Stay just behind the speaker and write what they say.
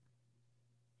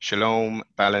Shalom,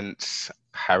 balance,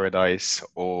 paradise,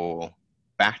 or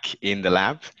back in the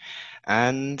lab,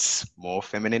 and more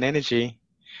feminine energy.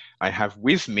 I have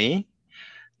with me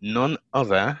none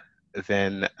other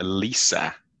than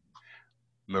Lisa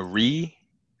Marie,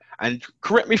 and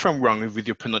correct me if I'm wrong with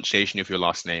your pronunciation of your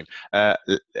last name,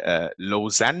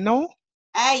 Lozano?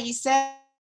 Hey, you said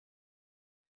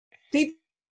people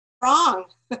wrong.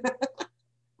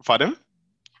 Pardon?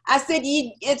 I said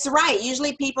it's right.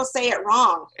 Usually people say it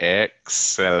wrong.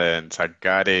 Excellent. I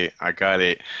got it. I got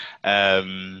it.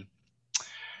 Um,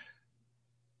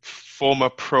 Former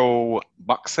pro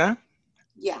boxer,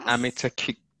 Yes, amateur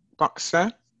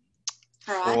kickboxer,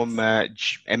 correct, former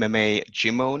MMA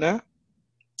gym owner,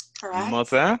 correct.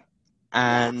 mother, Yes,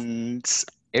 and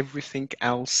everything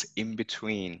else in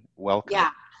between. Welcome.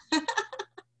 yeah.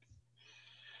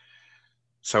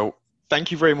 So, thank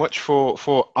you very much for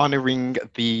honoring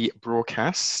the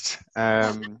broadcast. No,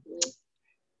 definitely.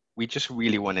 We just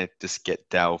really want to just get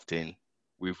delved in.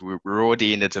 We're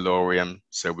already in the DeLorean,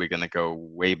 so we're gonna go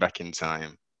way back in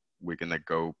time. We're gonna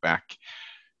go back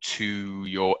to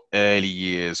your early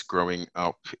years growing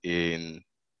up in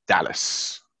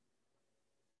Dallas.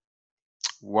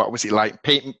 What was it like?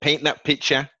 Paint that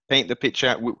picture. Paint the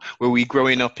picture. Were we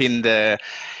growing up in the,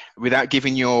 without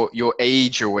giving your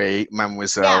age away, Yeah,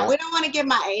 mademoiselle? we don't want to give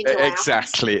my age away.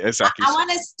 Exactly, exactly. I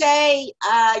want to stay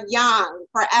young,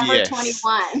 forever Yes,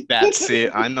 21. that's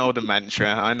it. I know the mantra.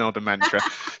 I know the mantra.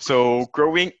 So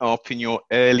growing up in your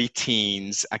early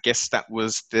teens, I guess that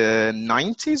was the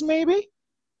 90s, maybe?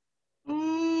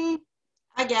 mm,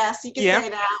 I guess you could Yeah. say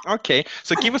that. Okay.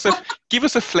 So give us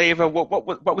a flavor.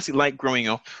 What was it like growing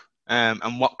up?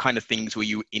 And what kind of things were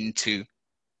you into?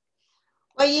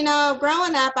 Well,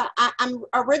 growing up, I'm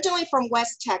originally from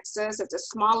West Texas. It's a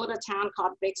small little town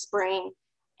called Big Spring.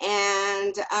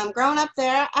 And growing up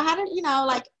there, I had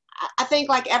like, I think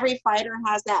like every fighter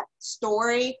has that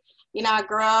story. I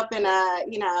grew up in a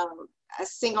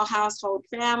single household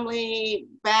family,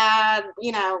 bad,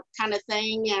 kind of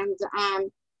thing.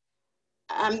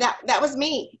 And that was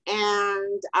me,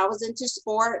 and I was into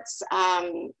sports.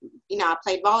 I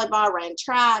played volleyball, ran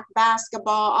track,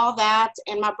 basketball, all that.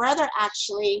 And my brother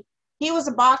actually, he was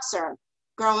a boxer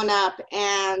growing up,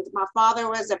 and my father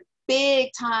was a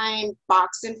big time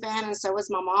boxing fan, and so was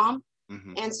my mom.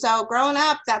 Hmm. And so growing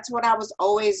up, that's what I was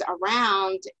always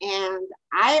around, and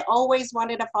I always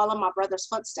wanted to follow my brother's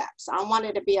footsteps. I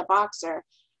wanted to be a boxer.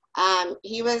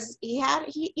 He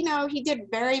did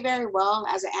very, very well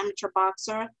as an amateur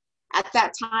boxer. At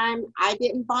that time, I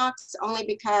didn't box only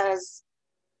because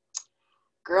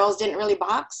girls didn't really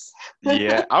box.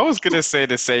 Yeah, I was gonna say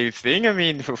the same thing. I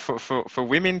mean, for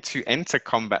women to enter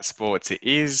combat sports, it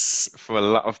is for a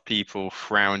lot of people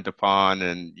frowned upon,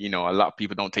 and a lot of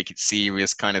people don't take it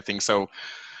serious, kind of thing. So,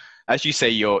 as you say,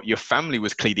 your family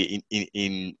was clearly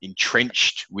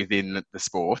entrenched within the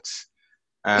sport.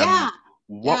 Um, Yeah,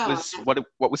 what yeah. was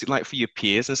what was it like for your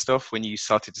peers and stuff when you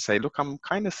started to say, "Look, I'm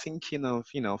kind of thinking of,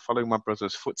 following my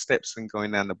brother's footsteps and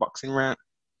going down the boxing route"?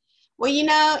 Well,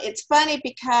 it's funny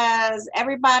because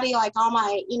everybody, like all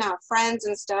my, friends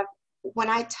and stuff, when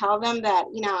I tell them that,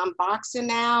 I'm boxing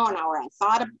now and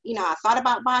I thought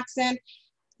about boxing,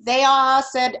 they all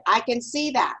said, I can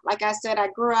see that. Like I said, I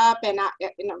grew up in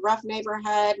a rough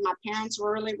neighborhood. My parents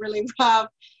were really, really rough.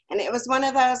 And it was one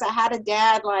of those, I had a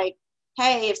dad like,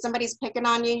 hey, if somebody's picking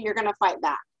on you, you're going to fight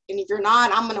back. And if you're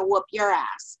not, I'm going to whoop your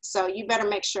ass. So you better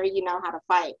make sure you know how to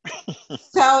fight.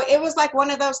 So it was like one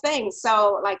of those things.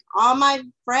 So like all my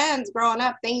friends growing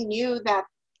up, they knew that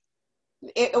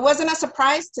it wasn't a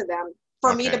surprise to them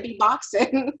for me to Okay. be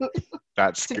boxing,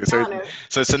 That's to be good. So,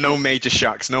 honest. so no major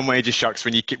shocks, no major shocks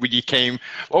when you came.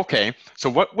 Okay, so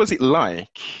what was it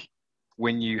like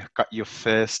when you got your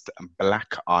first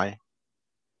black eye?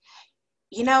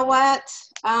 You know what?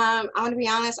 I'm going to be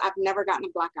honest. I've never gotten a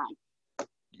black eye.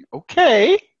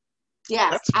 Okay,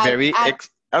 Yes,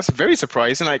 that's very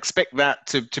surprising. I expect that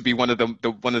to be one of the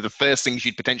one of the first things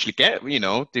you'd potentially get.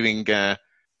 Doing. I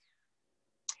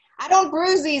don't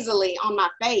bruise easily on my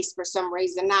face for some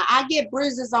reason. Now I get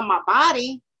bruises on my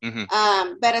body, Mhm.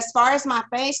 but as far as my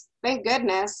face, thank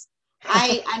goodness,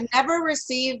 I never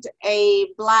received a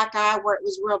black eye where it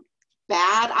was real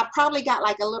bad. I probably got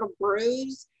like a little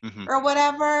bruise Mhm. or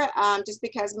whatever, just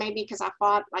because maybe because I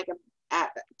fought like at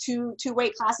two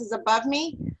weight classes above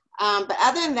me. But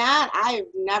other than that, I've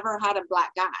never had a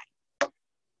black eye.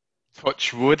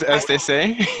 Touch wood, as they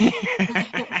say.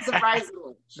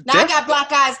 Surprisingly. Now I Def got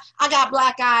black eyes. I got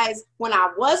black eyes when I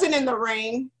wasn't in the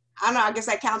ring. I don't know. I guess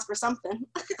that counts for something.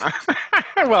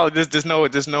 well, there's no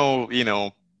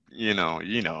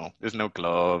there's no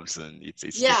gloves and it's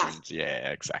Yeah, different.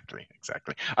 Yeah, exactly,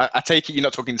 exactly. I take it you're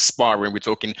not talking sparring, we're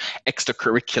talking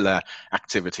extracurricular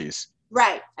activities.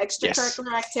 right. Yes,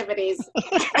 Extracurricular activities.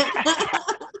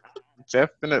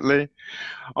 definitely.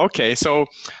 Okay, so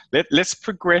let's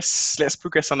progress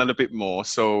on a little bit more.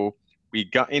 So we're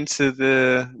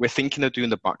thinking of doing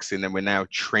the boxing and we're now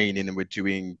training and we're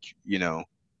doing,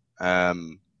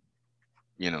 um,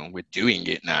 we're doing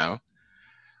it now.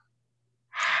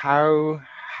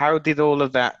 How did all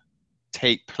of that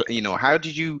take place? How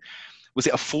did you, was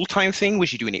it a full-time thing?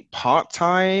 Was you doing it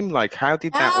part-time? Like, how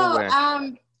did that all No, work?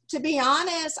 to be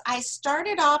honest, I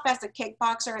started off as a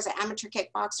kickboxer, as an amateur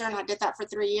kickboxer, and I did that for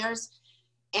 3 years.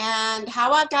 And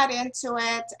how I got into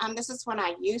it, this is when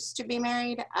I used to be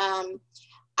married.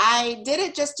 I did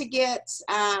it just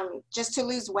to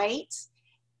lose weight.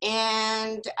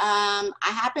 And I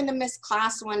happened to miss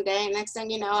class one day. And next thing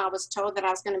you know, I was told that I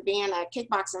was going to be in a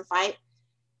kickboxing fight.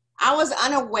 I was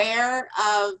unaware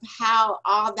of how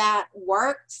all that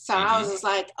worked. So I Hmm. was just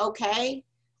like, okay.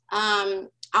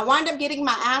 I wound up getting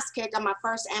my ass kicked on my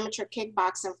first amateur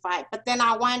kickboxing fight, but then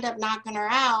I wind up knocking her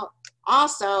out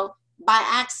also by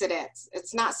accident.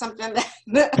 It's not something that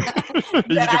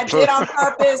You that I just did on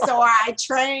purpose or I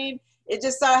trained. It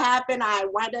just so happened I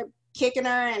wind up kicking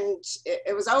her and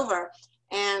it was over.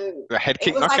 And a head it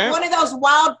kick was like knockout? one of those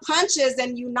wild punches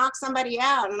and you knock somebody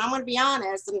out. And I'm going to be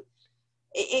honest, and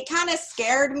it kind of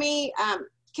scared me.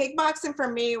 Kickboxing for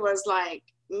me was like,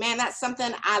 man, that's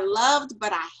something I loved,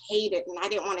 but I hated and I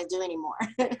didn't want to do anymore.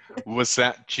 Was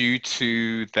that due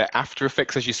to the after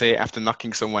effects, as you say, after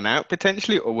knocking someone out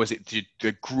potentially, or was it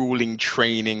the grueling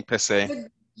training per se?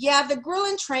 Yeah, the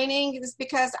grueling training is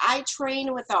because I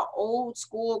trained with an old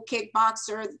school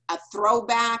kickboxer, a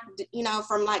throwback,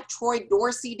 from like Troy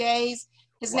Dorsey days.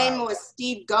 His name Wow. was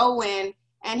Steve Gowen,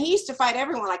 and he used to fight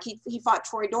everyone. Like he fought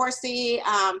Troy Dorsey.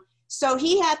 So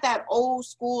he had that old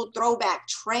school throwback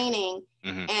training,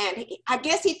 Hmm. and I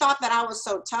guess he thought that I was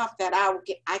so tough that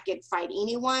I could fight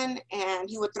anyone, and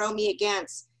he would throw me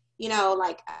against,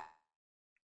 like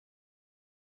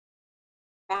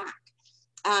back.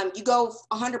 You go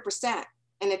 100%,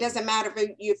 and it doesn't matter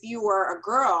if you were a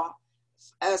girl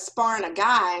sparring a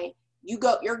guy,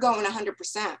 you're going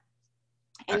 100%.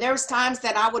 And there was times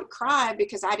that I would cry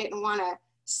because I didn't want to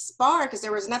spar because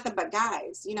there was nothing but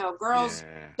guys. Girls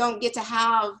Yeah. don't get to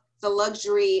have the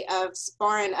luxury of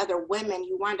sparring other women.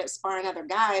 You wind up sparring other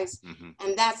guys. Hmm.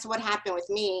 And that's what happened with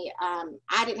me.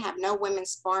 I didn't have no women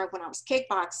sparring when I was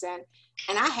kickboxing,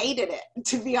 and I hated it,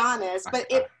 to be honest. But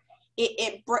it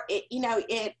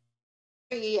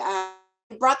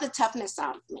brought the toughness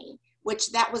out of me,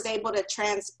 which that was able to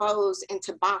transpose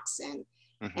into boxing.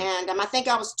 Hmm. And I think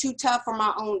I was too tough for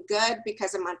my own good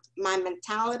because of my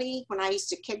mentality when I used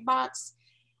to kickbox.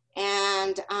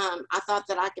 And I thought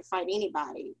that I could fight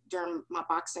anybody during my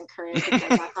boxing career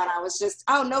because I thought I was just,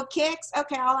 oh, no kicks.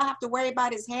 Okay, all I have to worry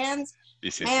about is hands.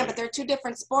 This is Man, but it. they're two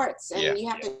different sports, Yeah. and you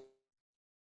have to.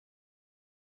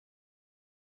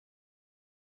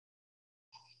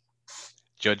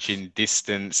 Judging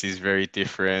distance is very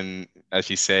different. As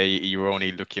you say, you're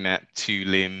only looking at two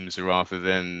limbs rather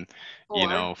than,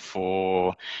 Four.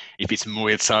 four. If it's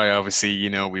Muay Thai, obviously,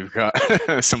 we've got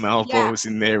some Yeah, elbows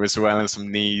in there as well and some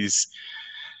knees.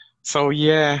 So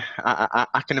yeah,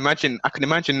 I can imagine. I can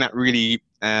imagine that really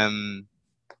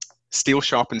steel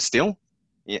sharpened steel,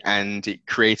 yeah, and it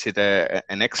created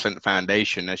an excellent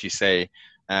foundation, as you say,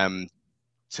 um,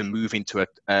 to move into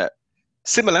a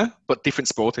similar but different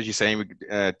sport, as you say, with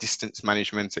distance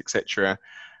management, etc.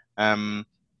 Um,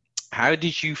 how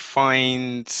did you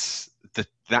find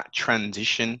that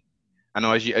transition? I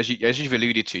know, as you've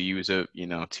alluded to, you was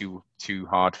too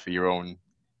hard for your own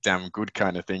damn good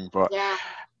kind of thing. But yeah.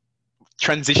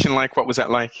 transition, like, what was that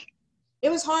like? It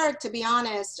was hard, to be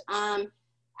honest.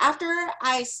 After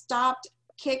I stopped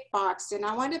kickboxing,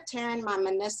 I wound up tearing my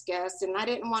meniscus and I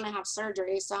didn't want to have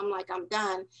surgery. So I'm like, I'm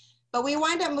done. But we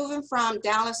wind up moving from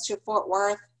Dallas to Fort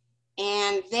Worth.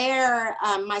 And there,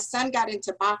 my son got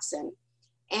into boxing.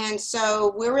 And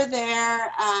so we were there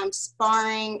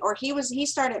sparring, or he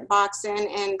started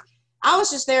boxing, and I was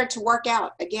just there to work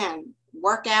out again,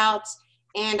 workouts.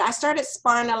 And I started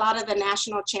sparring a lot of the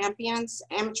national champions,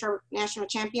 amateur national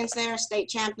champions there, state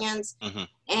champions. Hmm.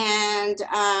 And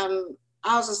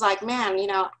I was just like, man,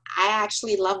 I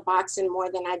actually love boxing more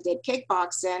than I did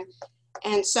kickboxing.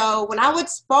 And so when I would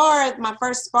spar, my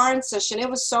first sparring session, it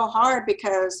was so hard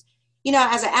because,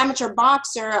 as an amateur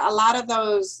boxer, a lot of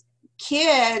those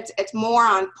kids, it's more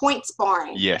on point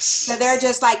sparring. Yes. So they're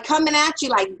just like coming at you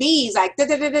like bees, like da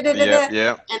da da da da da.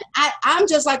 Yeah. And I'm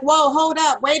just like, whoa, hold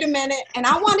up, wait a minute. And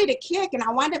I wanted to kick, and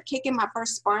I wound up kicking my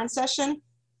first sparring session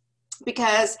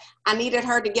because I needed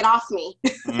her to get off me.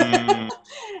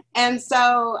 And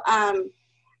so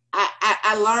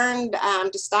I learned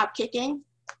to stop kicking,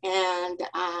 and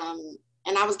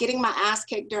I was getting my ass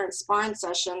kicked during sparring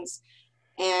sessions,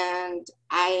 and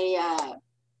I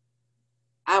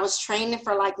was training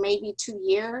for like maybe 2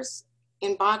 years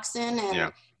in boxing,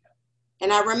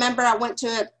 and I remember I went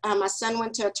to my son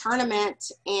went to a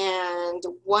tournament, and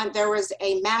there was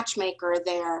a matchmaker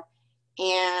there,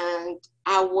 and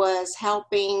I was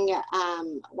helping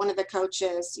one of the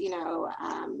coaches,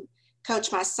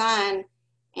 coach my son,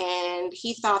 and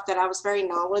he thought that I was very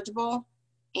knowledgeable.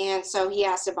 And so he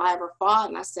asked if I ever fought,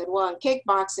 and I said, well, in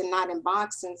kickboxing, not in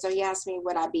boxing. So he asked me,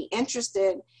 would I be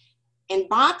interested in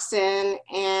boxing?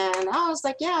 And I was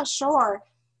like, yeah, sure.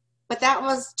 But that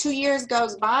was 2 years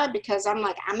goes by because I'm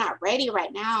like, I'm not ready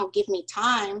right now. Give me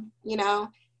time,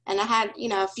 And I had,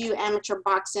 a few amateur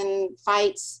boxing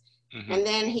fights. And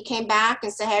then he came back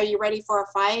and said, hey, are you ready for a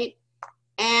fight?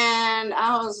 And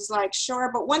I was like,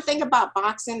 sure. But one thing about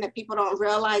boxing that people don't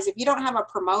realize, if you don't have a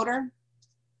promoter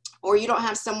or you don't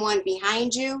have someone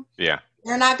behind you,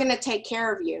 they're not going to take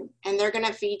care of you, and they're going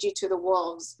to feed you to the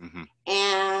wolves.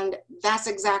 And that's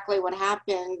exactly what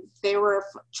happened. They were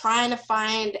trying to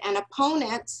find an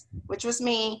opponent, which was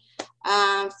me,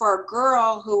 for a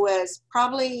girl who was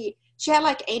she had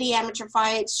like 80 amateur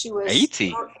fights. She was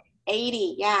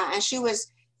 80, yeah. And she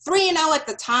was 3-0 at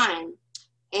the time.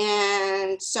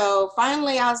 And so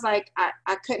finally I was like,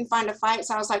 I couldn't find a fight.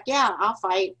 So I was like, yeah, I'll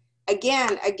fight.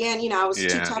 Again, I was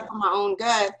too tough for my own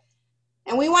good.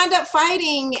 And we wound up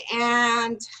fighting,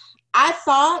 and I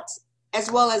thought, as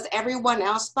well as everyone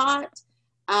else thought,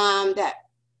 that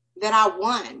I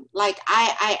won. Like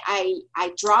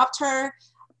I dropped her,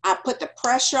 I put the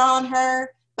pressure on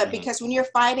her, but because when you're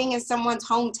fighting in someone's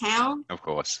hometown, of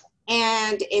course,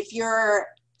 and if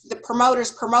the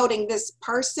promoter's promoting this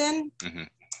person,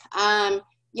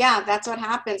 that's what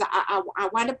happens. I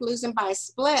wound up losing by a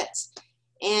split,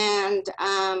 and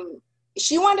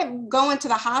she wound up going to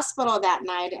the hospital that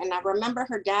night. And I remember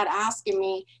her dad asking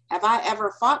me, have I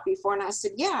ever fought before? And I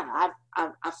said, yeah,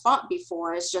 I've fought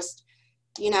before. It's just,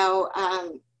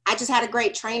 I just had a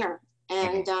great trainer,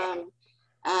 and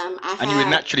and you were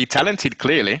naturally talented,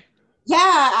 clearly.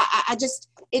 Yeah,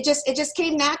 it just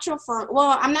came natural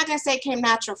well, I'm not gonna say it came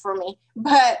natural for me,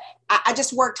 but I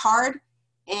just worked hard.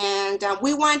 And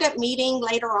we wind up meeting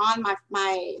later on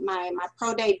my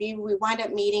pro debut. We wind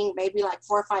up meeting maybe like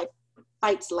 4 or 5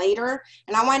 fights later,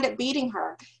 and I wind up beating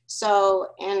her. So,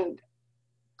 and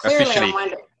clearly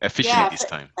officially this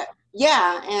time.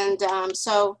 Yeah, and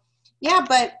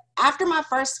but after my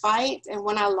first fight and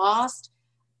when I lost,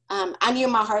 I knew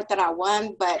in my heart that I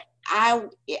won, but I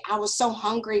was so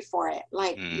hungry for it.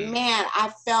 Like, man,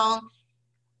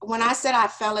 when I said I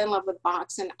fell in love with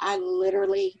boxing, I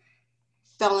literally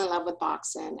fell in love with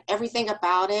boxing. Everything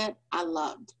about it, I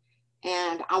loved.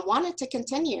 And I wanted to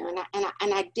continue. And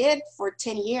I did for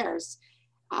 10 years.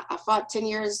 I fought 10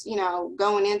 years,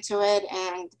 going into it.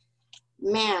 And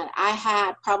man, I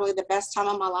had probably the best time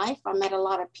of my life. I met a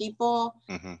lot of people.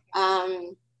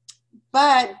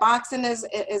 But boxing is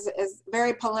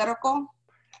very political.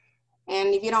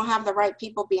 And if you don't have the right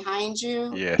people behind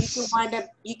you, you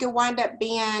could wind up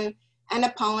being an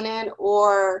opponent,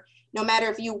 or no matter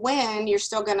if you win, you're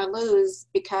still going to lose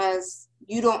because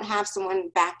you don't have someone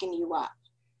backing you up.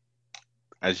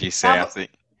 As you say, I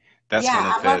think that's one of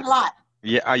I've learned a lot.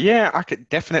 Yeah, I could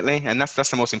definitely, and that's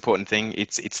the most important thing.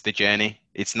 It's the journey.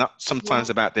 It's not sometimes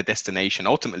about the destination.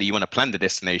 Ultimately, you want to plan the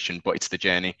destination, but it's the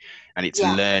journey, and it's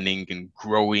learning and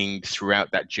growing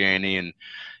throughout that journey, and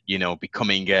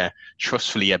becoming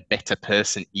trustfully a better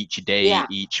person each day,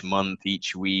 each month,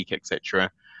 each week,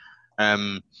 etc.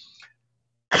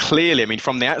 Clearly, I mean,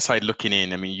 from the outside looking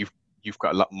in, I mean, you've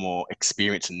got a lot more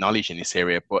experience and knowledge in this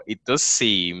area, but it does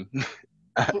seem,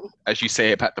 as you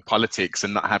say about the politics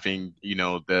and not having,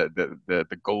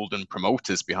 the golden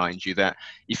promoters behind you, that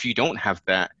if you don't have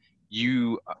that,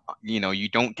 you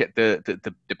don't get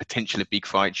the potential of big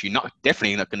fights. You're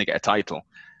definitely not going to get a title.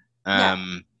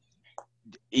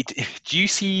 Do you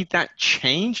see that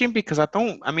changing? Because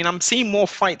I'm seeing more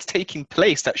fights taking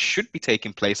place that should be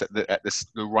taking place at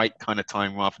the right kind of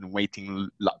time rather than waiting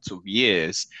lots of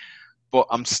years. But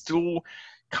I'm still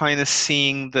kind of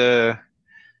seeing the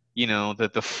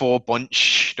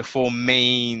four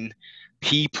main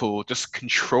people just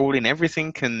controlling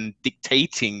everything and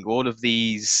dictating all of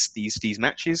these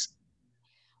matches.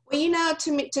 Well,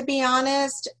 to be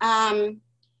honest,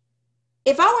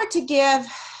 if I were to give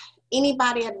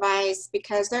anybody advice,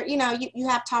 because you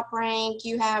have Top Rank,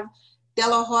 you have De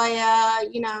La Hoya,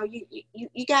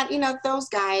 you got, those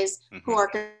guys who Hmm. are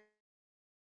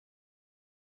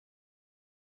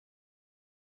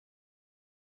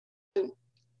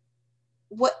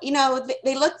what,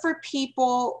 they look for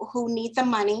people who need the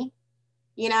money,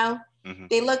 you know, Hmm.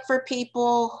 they look for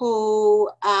people who,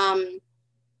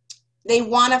 they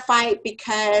want to fight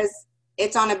because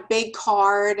it's on a big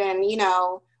card and,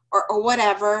 or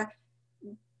whatever.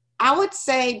 I would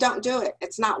say don't do it.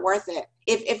 It's not worth it.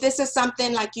 If this is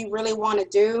something like you really want to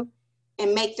do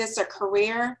and make this a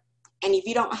career, and if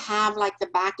you don't have like the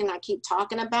backing I keep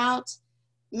talking about,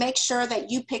 make sure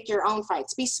that you pick your own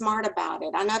fights. Be smart about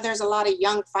it. I know there's a lot of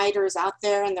young fighters out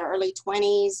there in their early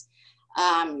 20s,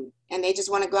 and they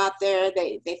just want to go out there.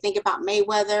 They think about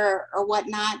Mayweather or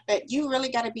whatnot, but you really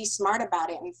got to be smart about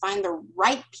it and find the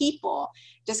right people.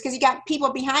 Just because you got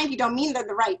people behind you don't mean they're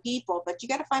the right people, but you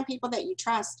got to find people that you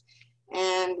trust.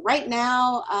 And right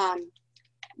now,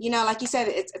 like you said,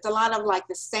 it's a lot of like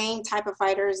the same type of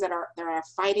fighters that are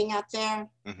fighting out there.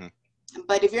 Hmm.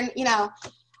 But if you're,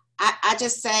 I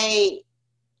just say,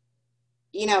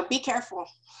 be careful.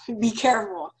 Be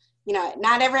careful.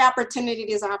 Not every opportunity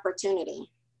is opportunity.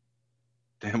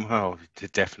 Well,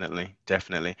 definitely,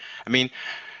 definitely. I mean,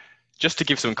 just to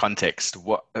give some context,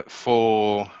 what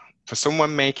for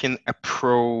someone making a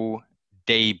pro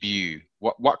debut,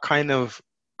 what kind of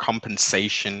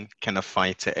compensation can a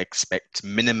fighter expect,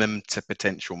 minimum to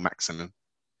potential maximum?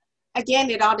 Again,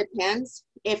 it all depends.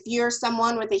 If you're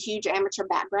someone with a huge amateur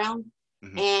background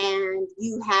Hmm. and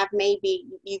you've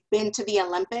been to the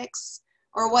Olympics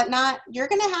or whatnot, you're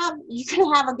gonna have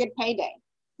a good payday.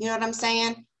 You know what I'm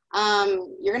saying?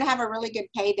 You're gonna have a really good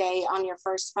payday on your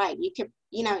first fight.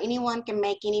 Anyone can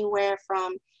make anywhere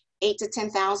from 8 to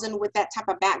 10,000 with that type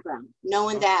of background,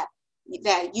 knowing Oh. that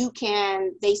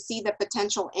they see the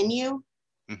potential in you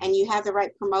Hmm. and you have the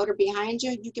right promoter behind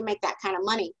you, you can make that kind of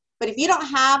money. But if you don't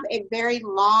have a very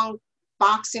long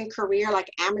boxing career, like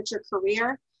amateur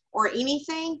career or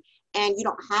anything, and you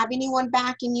don't have anyone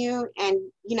backing you, and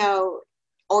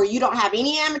or you don't have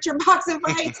any amateur boxing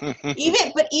fights,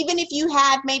 even if you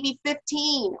had maybe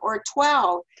 15 or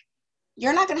 12,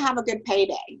 you're not going to have a good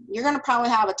payday. You're going to probably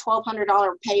have a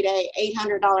 $1,200 payday,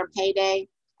 $800 payday,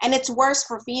 and it's worse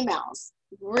for females.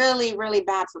 Really, really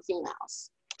bad for females.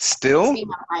 Still,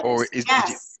 Female or fighters. is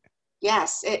Yes.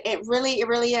 Yes. It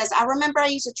really is. I remember I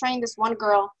used to train this one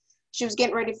girl. She was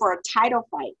getting ready for a title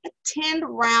fight, a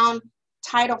 10-round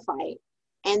title fight,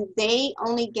 and they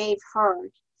only gave her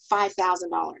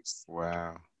 $5,000.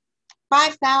 wow.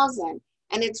 5,000.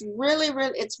 And it's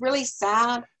really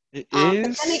sad. It Um,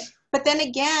 but then it, is. but then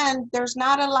again, there's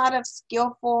not a lot of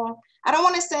skillful. I don't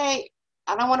want to say.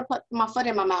 I don't want to put my foot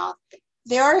in my mouth.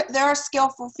 There are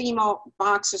skillful female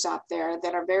boxers out there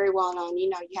that are very well known.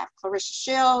 You have Clarissa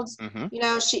Shields. Hmm.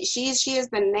 She is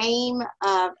the name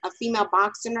of female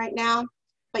boxing right now.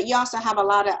 But you also have a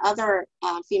lot of other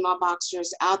female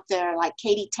boxers out there, like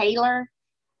Katie Taylor.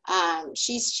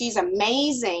 She's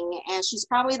amazing, and she's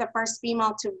probably the first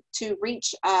female to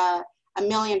reach $1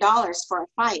 million for a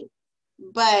fight.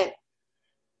 But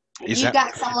Is you that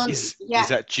got someone, is yeah.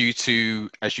 that due to,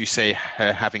 as you say,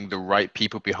 her having the right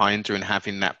people behind her and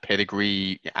having that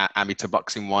pedigree, amateur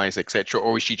boxing wise, etc.,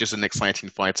 or is she just an exciting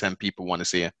fighter and people want to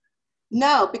see her?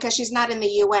 No, because she's not in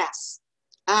the U.S.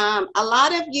 A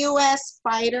lot of U.S.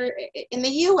 fighter in the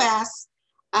U.S.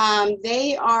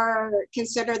 They are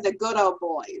considered the good old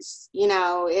boys.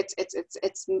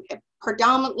 It's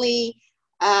predominantly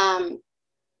um,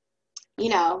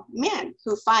 men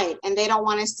who fight, and they don't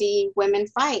want to see women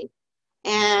fight.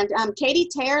 And Katie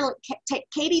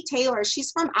Taylor,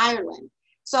 she's from Ireland.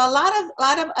 So a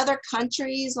lot of other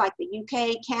countries like the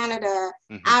UK, Canada,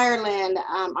 Hmm. Ireland,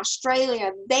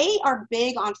 Australia, they are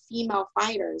big on female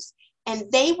fighters, and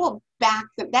they will back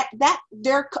them. That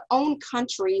their own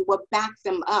country will back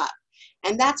them up,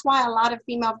 and that's why a lot of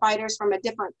female fighters from a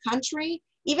different country,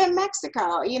 even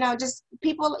Mexico, just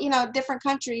people, different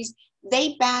countries,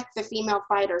 they back the female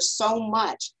fighters so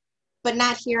much, but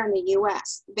not here in the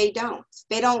US. They don't.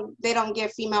 They don't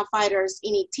give female fighters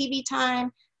any TV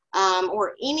time,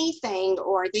 or anything,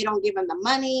 or they don't give them the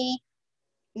money,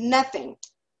 nothing.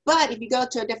 But if you go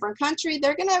to a different country,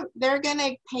 they're gonna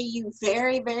pay you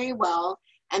very, very well,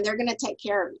 and they're gonna take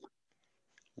care of you.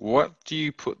 What do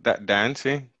you put that down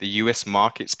to? The US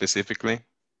market specifically?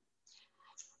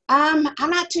 I'm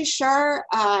not too sure.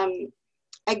 Yeah.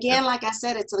 Again, like I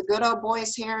said, it's the good old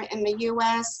boys here in the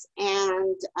US,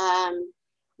 and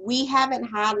we haven't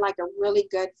had like a really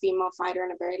good female fighter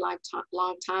in a very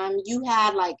long time. You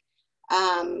had like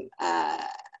um, uh,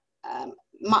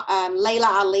 Layla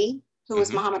Ali, who was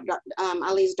Hmm. Muhammad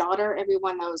Ali's daughter.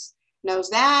 Everyone knows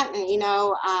that. And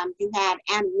you had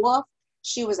Ann Wolf.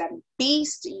 She was a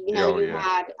beast. Oh You yeah.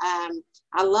 had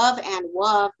I love Ann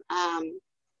Wolf.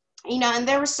 And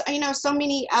there was so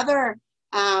many other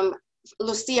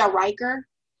Lucia Riker.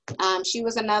 She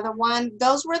was another one.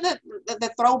 Those were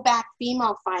the throwback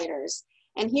female fighters.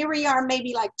 And here we are,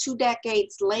 maybe like 2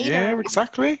 decades Yeah, later.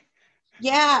 exactly.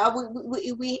 Yeah,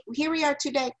 we here we are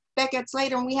decades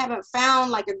later, and we haven't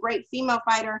found like a great female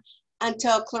fighter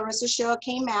until Clarissa Shield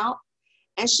came out,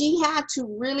 and she had to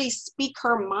really speak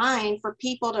her mind for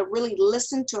people to really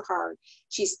listen to her.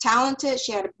 She's talented.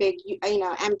 She had a big,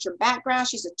 amateur background.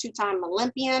 She's a two-time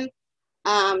Olympian.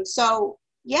 So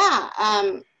yeah,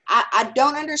 I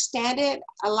don't understand it.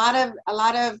 A lot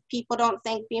of people don't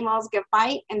think females can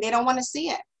fight, and they don't want to see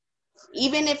it.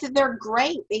 Even if they're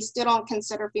great, they still don't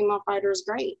consider female fighters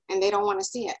great, and they don't want to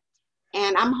see it.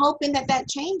 And I'm hoping that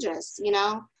changes. Do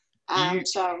you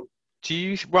So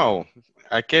well,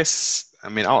 I guess, I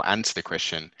mean, I'll answer the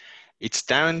question. It's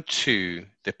down to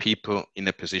the people in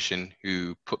the position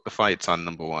who put the fights on,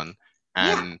 number one,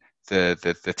 yeah, and the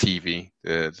TV,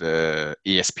 the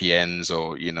ESPNs,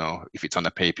 or if it's on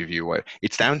a pay-per-view,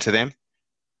 it's down to them.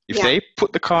 If yeah, they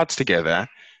put the cards together,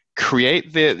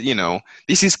 create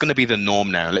this is going to be the norm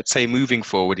now. Let's say moving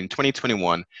forward in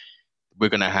 2021, we're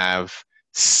going to have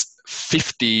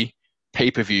 50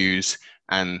 pay-per-views,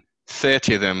 and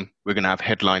 30 of them we're going to have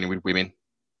headlining with women.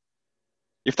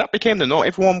 If that became the norm,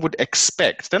 everyone would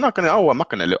expect. They're not going to. Oh, I'm not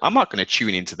going to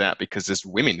tune into that because there's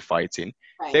women fighting.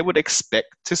 They right. would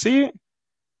expect to see it.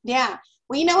 Yeah.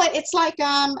 Well, you know what? It's like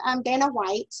Dana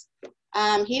White.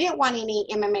 He didn't want any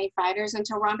MMA fighters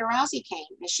until Ronda Rousey came,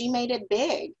 and she made it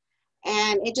big.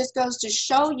 And it just goes to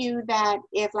show you that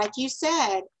if, like you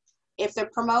said, if the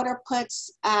promoter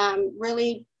puts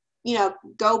really,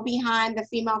 go behind the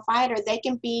female fighter, they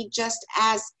can be just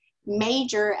as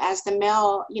major as the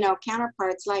male,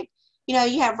 counterparts. Like, you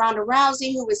have Ronda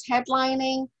Rousey, who was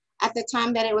headlining at the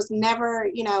time that it was never,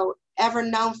 ever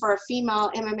known for a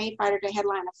female MMA fighter to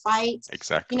headline a fight.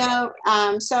 Exactly.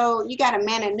 So you got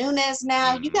Amanda Nunes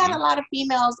now. You got Hmm. a lot of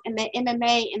females in the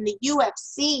MMA and the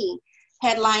UFC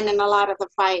headlining a lot of the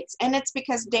fights, and it's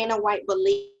because Dana White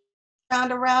believed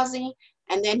Ronda Rousey,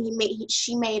 and then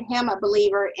she made him a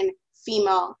believer in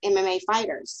female MMA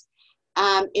fighters.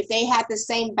 If they had the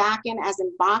same backing as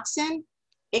in boxing,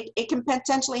 it can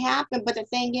potentially happen. But the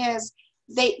thing is,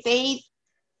 they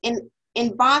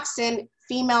in boxing,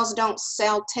 females don't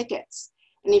sell tickets,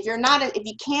 and if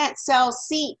you can't sell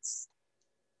seats,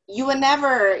 you will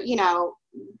never,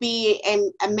 be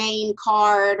a main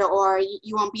card, or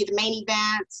you won't be the main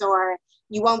events, or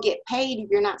you won't get paid if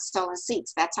you're not selling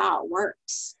seats. That's how it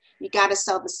works. You got to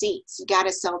sell the seats. You got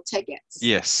to sell tickets.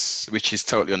 Yes, which is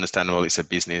totally understandable. It's a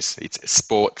business. It's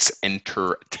sports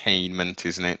entertainment,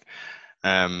 isn't it?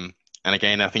 Um, and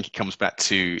again, I think it comes back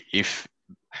to if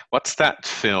what's that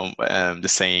film? The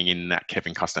saying in that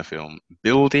Kevin Costner film: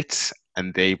 "Build it,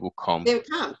 and they will come." They would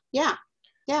come. Yeah.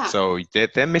 Yeah. So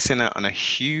they're missing out on a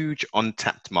huge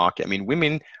untapped market. I mean,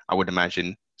 women, I would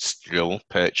imagine, still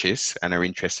purchase and are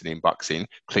interested in boxing,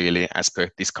 clearly, as per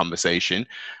this conversation.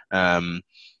 Um,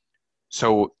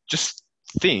 so just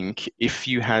think if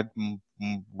you had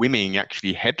women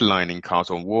actually headlining cards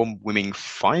or warm women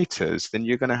fighters, then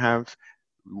you're going to have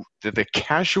the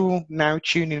casual now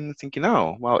tuning in and thinking,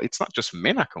 oh, well, it's not just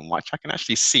men I can watch. I can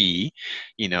actually see,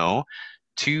 you know,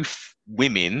 two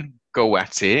women go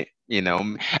at it.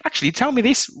 Actually, tell me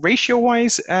this,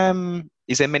 ratio-wise,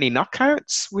 is there many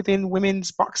knockouts within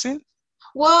women's boxing?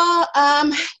 Well,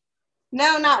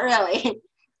 no, not really.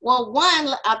 Well, one,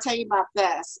 I'll tell you about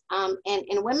this.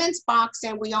 In women's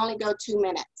boxing, we only go 2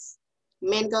 minutes.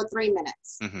 Men go 3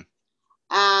 minutes.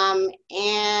 Hmm.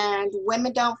 And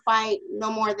women don't fight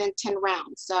no more than 10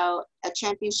 rounds. So a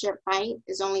championship fight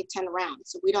is only 10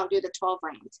 rounds. So we don't do the 12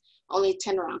 rounds, only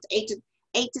 10 rounds, eight to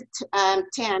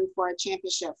 10 for a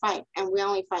championship fight. And we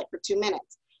only fight for 2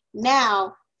 minutes.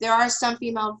 Now, there are some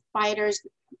female fighters,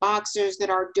 boxers that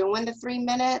are doing the 3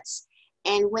 minutes.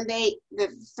 And when the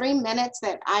 3 minutes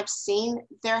that I've seen,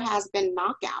 there has been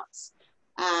knockouts.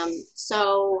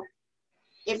 So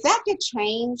if that could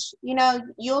change,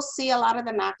 you'll see a lot of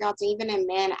the knockouts even in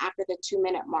men after the 2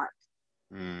 minute mark.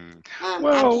 Mm. I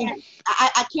Well, can't,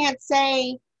 I can't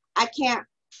say, I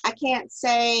can't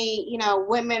say,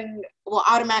 women will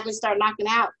automatically start knocking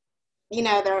out,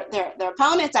 their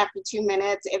opponents after 2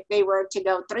 minutes if they were to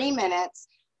go 3 minutes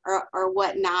or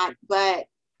whatnot. But,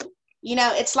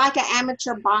 it's like an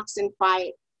amateur boxing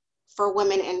fight. for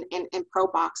women in pro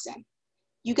boxing.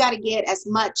 You got to get as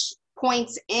much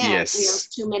points in those Yes.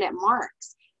 2-minute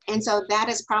marks. And so that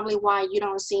is probably why you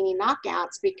don't see any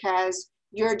knockouts, because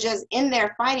you're just in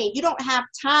there fighting. You don't have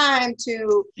time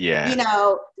to, Yeah.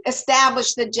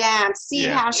 establish the jab, see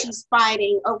Yeah. how she's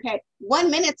fighting. Okay,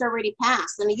 1 minute's already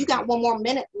passed, and you got 1 more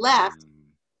minute left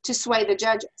to sway the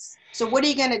judges. So what are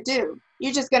you going to do?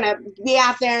 You're just going to be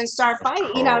out there and start Of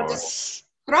fighting, just course.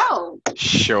 throw.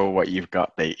 Show what you've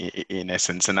got there in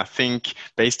essence. And I think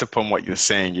based upon what you're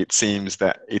saying, it seems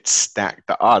that it's stacked.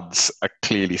 The odds are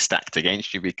clearly stacked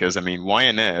against you, because I mean, why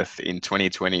on earth in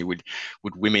 2020 would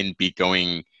women be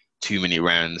going too many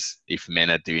rounds if men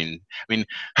are doing? I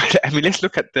mean, let's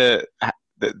look at the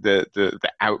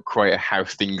outcry of how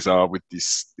things are with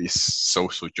this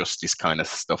social justice kind of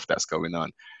stuff that's going on.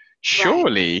 Right.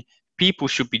 Surely people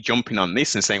should be jumping on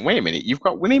this and saying, wait a minute, you've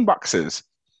got women boxers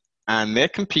and they're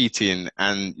competing,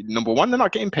 and number one, they're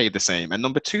not getting paid the same, and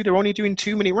number two, they're only doing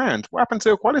too many rounds. What happened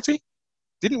to equality?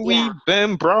 Didn't Yeah. we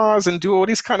burn bras and do all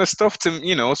this kind of stuff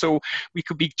so we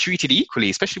could be treated equally,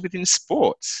 especially within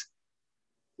sports?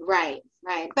 Right.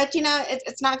 But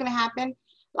it's not going to happen.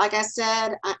 Like I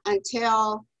said,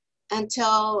 until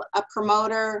a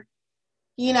promoter,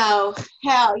 hell,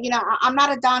 I'm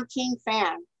not a Don King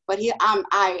fan, but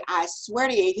I swear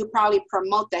to you, he'll probably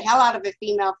promote the hell out of a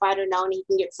female fighter knowing he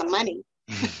can get some money.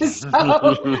 So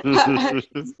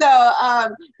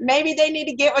maybe they need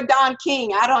to get with Don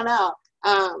King. I don't know.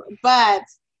 But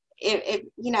if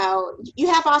you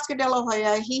have Oscar De La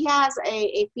Hoya, he has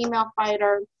a female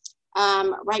fighter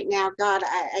right now. God,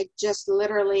 I just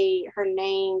literally, her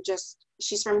name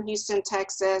she's from Houston,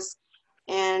 Texas,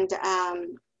 and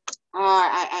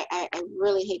I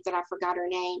really hate that I forgot her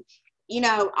name.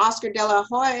 Oscar De La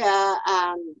Hoya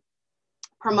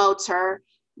promotes her,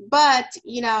 but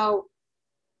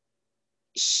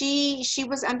she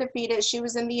was undefeated. She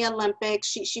was in the Olympics.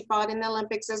 She fought in the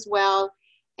Olympics as well,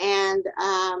 and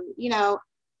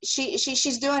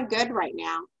she's doing good right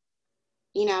now.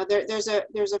 There's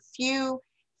a few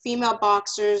female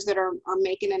boxers that are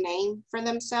making a name for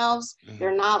themselves. Mm.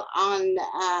 They're not on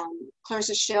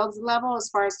Claressa Shields' level as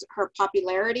far as her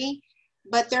popularity,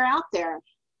 but they're out there.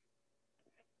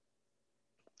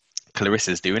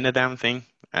 Claressa's doing the damn thing,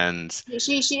 and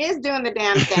She is doing the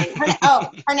damn thing.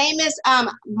 Her name is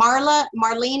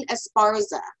Marlene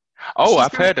Esparza. oh,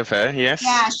 I've heard of her. Yes.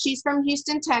 Yeah, she's from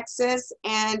Houston, Texas,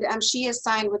 and she is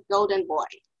signed with Golden Boy.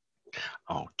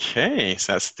 Okay,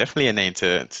 so that's definitely a name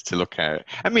to look at.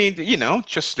 I mean,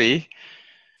 justly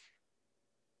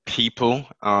people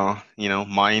are,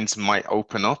 minds might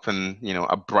open up, and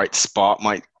a bright spark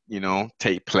might,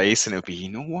 take place, and it'll be,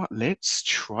 what, let's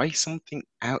try something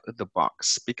out of the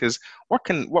box. Because what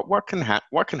can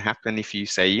happen if you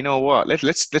say, what,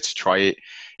 let's try it.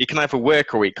 It can either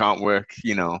work or it can't work.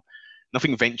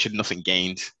 Nothing ventured, nothing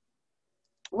gained.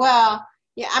 Well,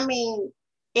 yeah, I mean,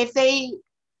 if they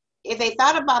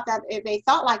thought about that, if they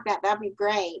thought like that, that'd be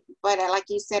great. But like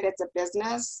you said, it's a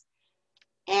business,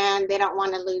 and they don't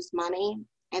want to lose money,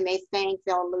 and they think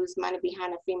they'll lose money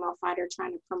behind a female fighter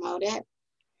trying to promote it.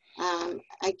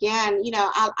 Again,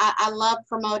 I love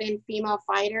promoting female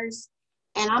fighters,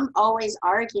 and I'm always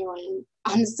arguing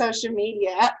on social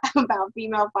media about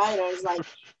female fighters. Like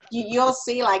you'll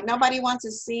see, like nobody wants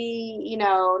to see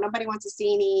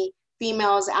any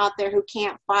females out there who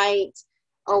can't fight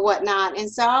or whatnot.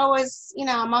 And so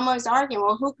I'm always arguing,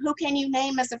 well, who can you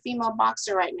name as a female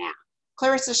boxer right now?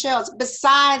 Claressa Shields,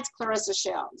 besides Claressa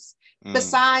Shields,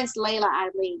 besides Laila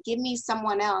Ali, give me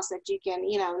someone else that you can,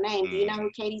 name. Do you know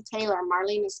who Katie Taylor,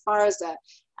 Marlene Esparza,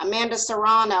 Amanda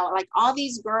Serrano, like all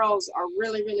these girls are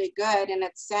really, really good. And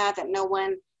it's sad that no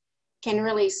one can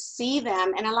really see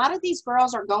them. And a lot of these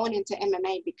girls are going into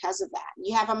MMA because of that.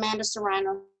 You have Amanda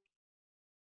Serrano,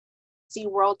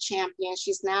 world champion.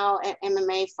 She's now an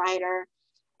MMA fighter.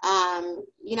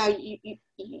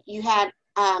 You had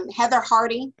Heather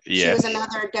Hardy. Yes. She was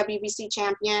another WBC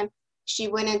champion. She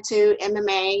went into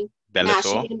MMA.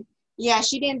 Bellator.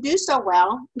 She didn't do so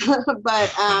well,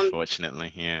 but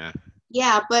unfortunately, yeah.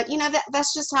 Yeah, but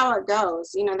that's just how it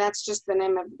goes. That's just the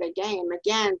name of the game.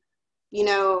 Again,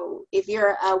 if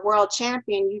you're a world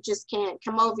champion, you just can't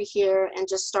come over here and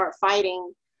just start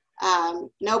fighting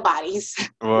nobodies.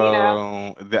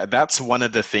 Well, that's one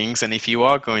of the things. And if you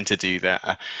are going to do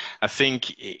that, I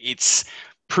think it's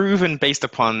proven based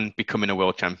upon becoming a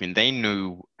world champion. They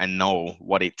knew and know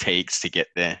what it takes to get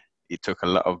there. It took a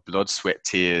lot of blood, sweat,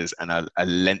 tears, and a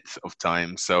length of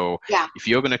time. So yeah. If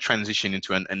you're going to transition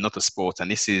into another sport,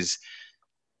 and this is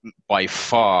by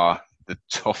far the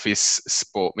toughest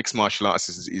sport, mixed martial arts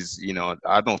is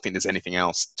I don't think there's anything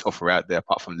else tougher out there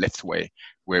apart from left way,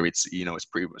 where it's, it's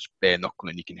pretty much bare knuckle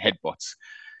and you can headbutt.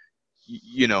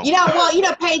 You know.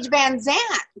 Paige Van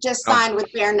Zandt just Oh. signed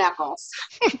with bare knuckles.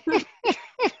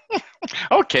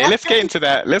 Okay, let's get into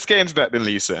that. Let's get into that then,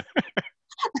 Lisa.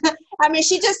 I mean,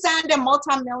 she just signed a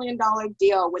multi-million-dollar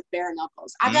deal with bare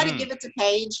knuckles. I got to give it to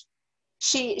Paige.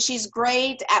 She's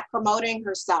great at promoting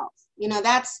herself.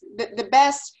 That's the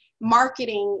best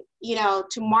marketing,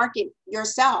 to market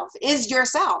yourself is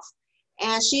yourself.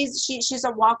 And she's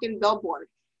a walking billboard.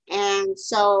 And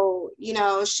so,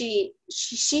 she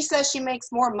says she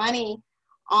makes more money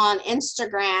on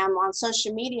Instagram, on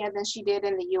social media than she did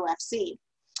in the UFC.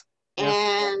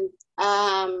 Yeah. And,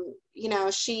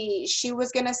 she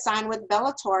was going to sign with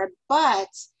Bellator, but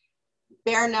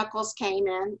bare knuckles came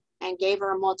in and gave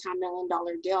her a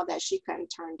multi-million-dollar deal that she couldn't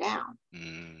turn down.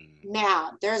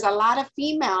 Now, there's a lot of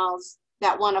females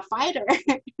that want to fight her.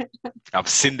 I've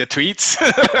seen the tweets.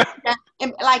 Yeah.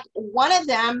 And like one of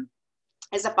them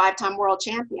is a 5-time world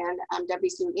champion,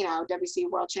 WC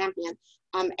world champion,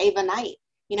 Ava Knight.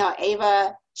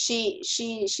 Ava,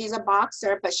 she's a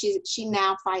boxer, but she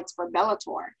now fights for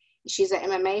Bellator. She's an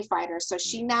MMA fighter, so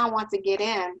she now wants to get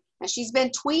in, and she's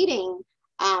been tweeting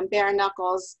bare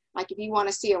knuckles, like, if you want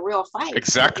to see a real fight.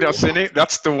 Exactly, I've seen it.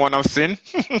 That's the one I've seen.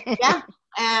 Yeah,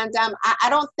 and I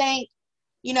don't think,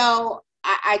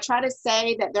 I try to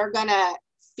say that they're gonna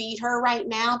feed her right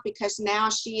now because now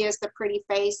she is the pretty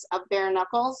face of bare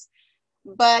knuckles.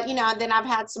 But, then I've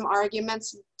had some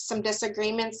arguments, some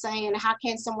disagreements saying, how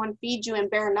can someone feed you in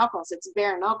bare knuckles? It's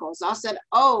bare knuckles. I said,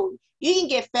 oh, you can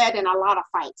get fed in a lot of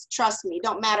fights. Trust me,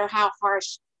 don't matter how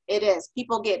harsh it is.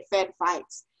 People get fed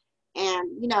fights.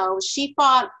 And, she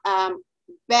fought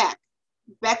Beck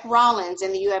Rollins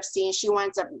in the UFC, and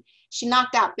she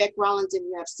knocked out Beck Rollins in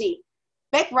the UFC.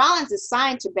 Beck Rollins is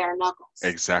signed to bare knuckles.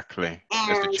 Exactly.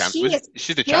 And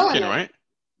she's the champion, right?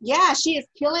 Yeah, she is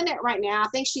killing it right now. I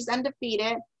think she's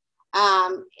undefeated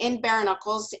in bare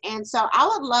knuckles. And so I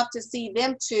would love to see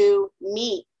them two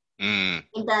meet in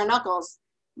bare knuckles.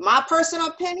 My personal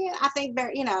opinion, I think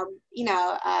Beck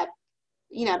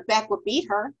would beat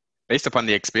her. Based upon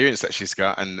the experience that she's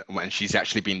got and when she's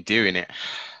actually been doing it.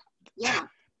 Yeah.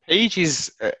 Paige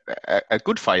is a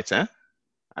good fighter.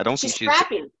 I don't think she's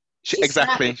scrappy.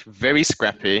 Exactly. Scrappy. Very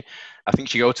scrappy. I think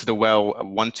she go to the well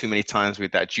one too many times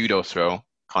with that judo throw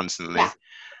constantly.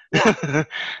 Yeah.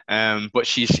 But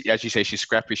she's, as you say, she's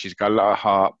scrappy. She's got a lot of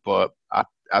heart. But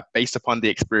based upon the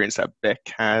experience that Beck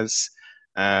has,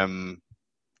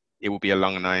 it will be a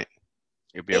long night.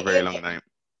 It'll be a very long night.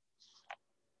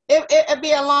 It'd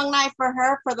be a long night for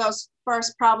her for those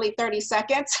first probably 30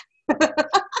 seconds. Because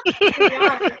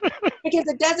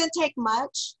it doesn't take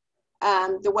much.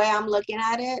 The way I'm looking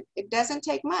at it, it doesn't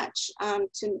take much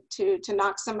to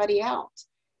knock somebody out.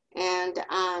 And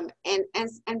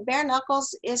bare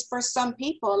knuckles is for some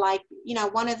people. Like,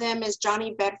 one of them is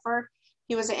Johnny Bedford.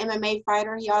 He was an MMA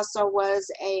fighter. He also was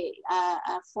a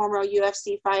former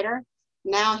UFC fighter.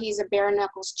 Now he's a bare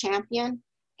knuckles champion,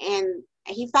 and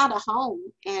he found a home,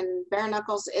 and bare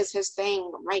knuckles is his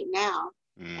thing right now.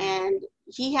 And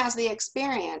he has the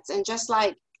experience. And just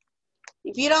like,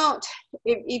 if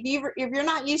you're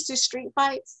not used to street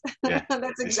fights, yeah,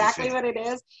 that's exactly what it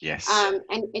is. Yes.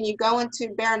 And you go into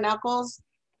bare knuckles,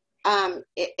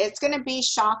 it's going to be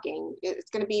shocking. It's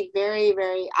going to be very,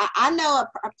 very. I know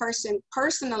a person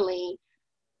personally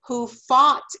who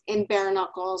fought in bare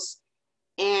knuckles,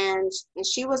 and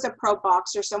she was a pro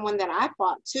boxer, someone that I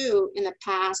fought too in the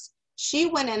past. She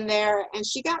went in there and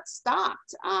she got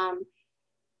stopped.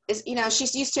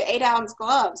 She's used to 8-ounce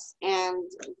gloves, and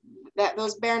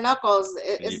those bare knuckles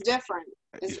is different.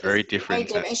 It's very different.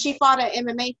 And she fought an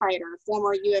MMA fighter, a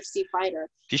former UFC fighter.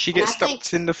 Did she get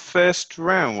stopped in the first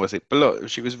round? Was it blood?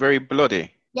 She was very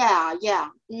bloody. Yeah.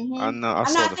 Mm-hmm. I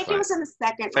think it was in the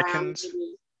second round.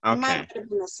 Maybe. Okay. It might have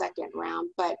been the second round,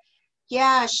 but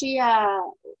yeah,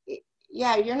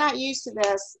 you're not used to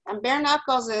this. And bare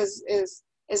knuckles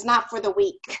is not for the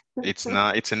weak. It's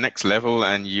not. It's a next level,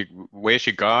 and where's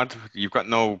your guard? You've got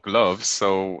no gloves,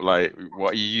 so like,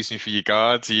 what are you using for your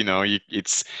guards?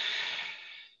 It's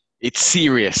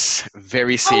serious,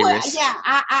 very serious.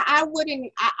 I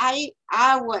wouldn't.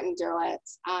 I wouldn't do it.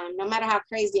 No matter how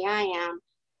crazy I am,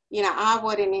 I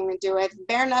wouldn't even do it.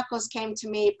 Bare knuckles came to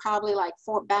me probably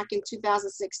back in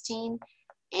 2016.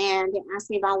 And they asked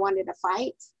me if I wanted to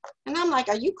fight. And I'm like,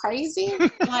 are you crazy?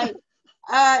 Like,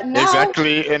 no.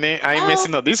 Exactly. And I ain't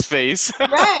messing up this face.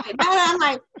 Right. No, I'm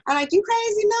like, you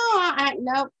crazy? No,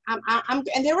 no. I'm,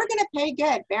 and they were going to pay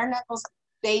good. Bare knuckles,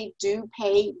 they do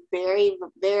pay very,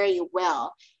 very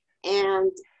well.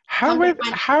 And Come to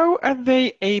find, how are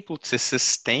they able to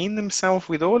sustain themselves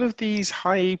with all of these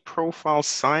high profile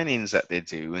signings that they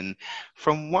do? And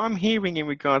from what I'm hearing in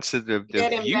regards to the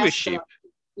good investor. viewership,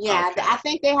 Yeah, okay. I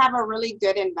think they have a really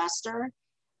good investor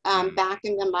Hmm.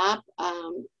 backing them up.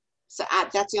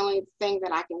 That's the only thing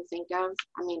that I can think of.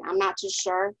 I mean, I'm not too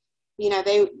sure.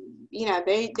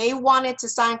 They wanted to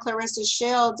sign Clarissa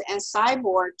Shields and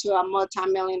Cyborg to a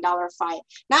multi-million-dollar fight.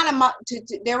 Not a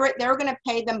they were going to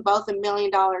pay them both $1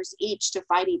 million each to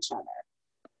fight each other.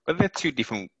 But they're two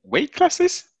different weight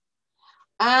classes.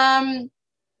 Um,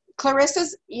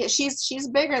 Clarissa's yeah, she's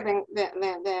bigger than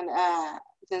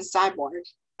Cyborg.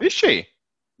 Is she?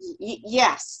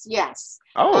 Yes, yes.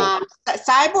 Oh,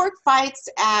 Cyborg fights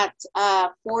at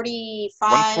 45,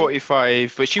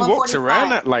 145, but she walks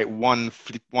around 145. at like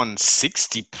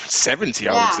 160, 70,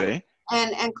 I would Yeah, say.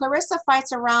 and Clarissa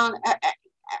fights around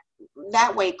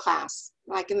that weight class,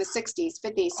 like in the 60s,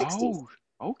 50s, 60s. Oh,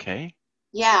 okay.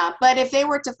 Yeah, but if they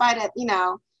were to fight at,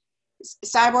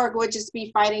 Cyborg would just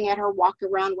be fighting at her walk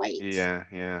around weight. Yeah,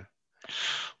 yeah.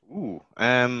 Ooh,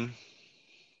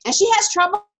 And she has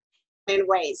trouble in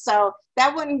weight, so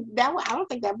I don't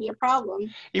think that'd be a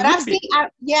problem. it But wouldn't be.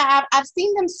 I've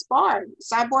seen them spar.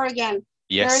 Cyborg and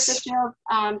Clarissa Yes. Shields,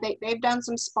 they've done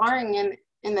some sparring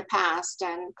in the past,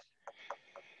 and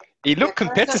It yeah, looked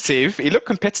competitive. It looked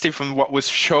competitive from what was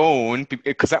shown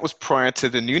because that was prior to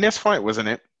the Nunes fight, wasn't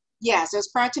it? yes, it was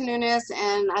prior to Nunes,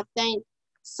 and I think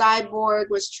Cyborg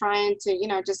was trying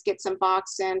to, just get some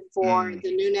boxing for Mm.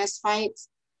 the Nunes fights.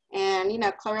 And,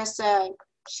 Clarissa,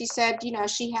 she said,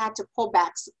 she had to pull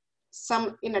back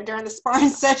some, during the sparring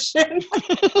session.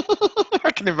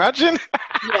 I can imagine.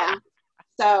 Yeah.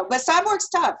 So, but Cyborg's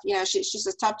tough. She's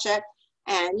a tough chick.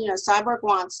 And, Cyborg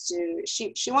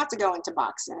she wants to go into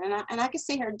boxing. And I can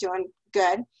see her doing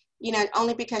good,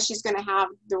 only because she's going to have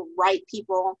the right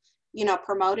people,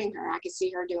 promoting her. I can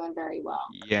see her doing very well.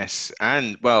 Yes,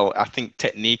 and well, I think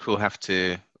technique will have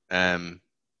to um,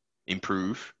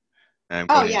 improve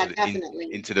Oh going yeah, into definitely.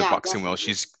 into the Yeah, boxing world.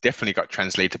 definitely. She's definitely got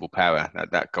translatable power.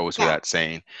 That goes Yeah, without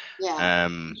saying. yeah.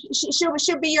 Um,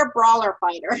 She'll be your brawler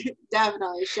fighter.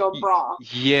 Definitely, she'll y- brawl.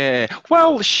 yeah.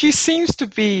 Well, she seems to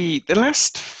be the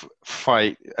last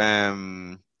fight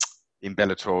in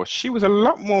Bellator. She was a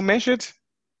lot more measured.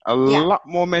 A Yeah, lot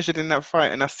more measured in that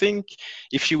fight. And I think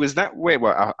if she was that way,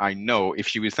 well, I know if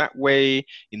she was that way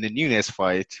in the Nunes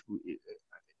fight,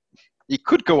 it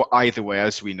could go either way,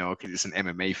 as we know, because it's an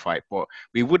MMA fight. But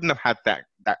we wouldn't have had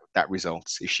that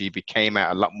result if she became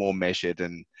out a lot more measured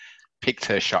and picked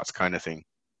her shots, kind of thing.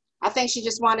 I think she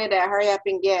just wanted to hurry up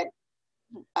and get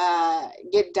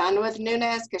done with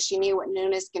Nunes because she knew what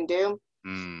Nunes can do.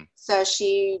 Mm, So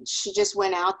she just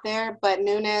went out there. But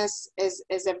Nunes is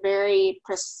a very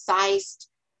precise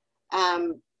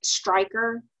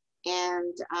striker,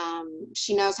 and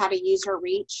she knows how to use her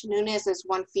reach. Nunes is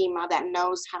one female that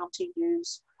knows how to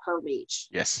use her reach.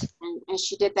 yes. And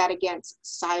she did that against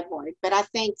Cyborg. But I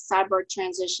think Cyborg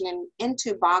transitioning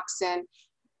into boxing,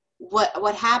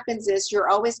 what happens is you're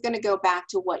always going to go back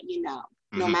to what you know,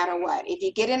 no Hmm. matter what. If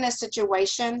you get in a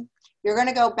situation, you're going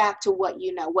to go back to what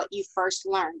you know, what you first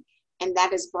learned, and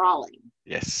that is brawling.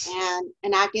 Yes.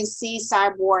 And I can see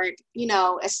Cyborg,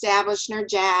 establishing her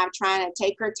jab, trying to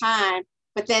take her time,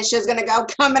 but then she's going to go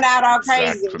coming out all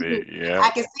crazy. Exactly. Yeah. I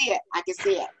can see it. I can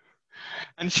see it.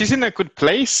 And she's in a good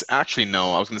place. Actually,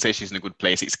 no, I was going to say she's in a good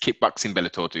place. It's kickboxing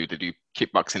Bellator too. They do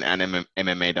kickboxing and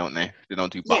MMA, don't they? They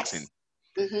don't do boxing. Yes.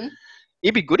 Hmm.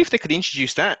 It'd be good if they could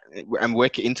introduce that and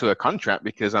work it into a contract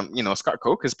because Scott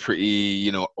Coker's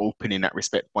pretty open in that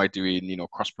respect by doing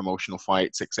cross promotional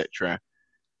fights, etc.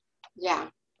 Yeah.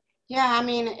 Yeah. I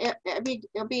mean, it'd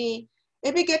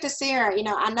be good to see her.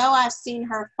 I know I've seen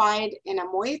her fight in a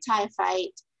Muay Thai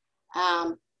fight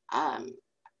um, um,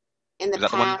 in the Is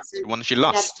that the one past. the one she Yeah,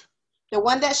 lost? the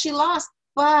one that she lost,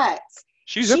 but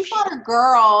She's up she fought a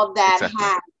girl that exactly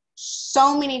had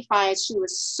so many fights. She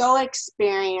was so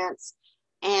experienced,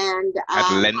 and had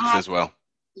length as well.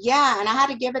 and I had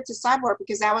to give it to Cyborg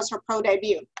because that was her pro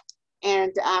debut,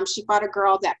 and she fought a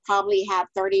girl that probably had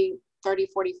 40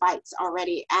 fights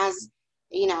already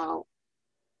you know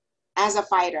as a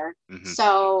fighter. Hmm.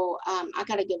 So I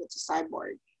got to give it to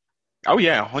Cyborg. Oh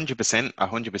yeah, 100%,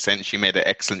 100%. She made an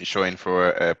excellent showing for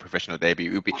a professional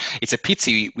debut. It's a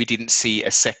pity we didn't see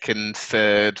a second,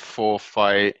 third, fourth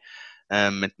fight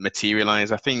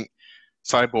materialize. I think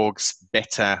Cyborg's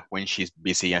better when she's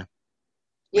busier,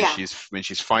 Yeah, when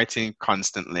she's fighting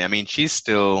constantly. I mean, she's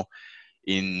still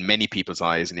in many people's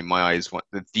eyes and in my eyes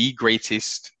the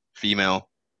greatest female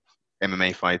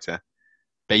MMA fighter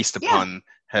based yeah, upon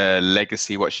her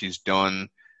legacy, what she's done,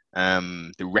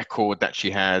 the record that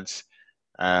she had.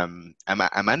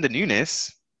 Amanda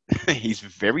Nunes, he's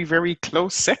very, very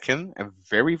close second, a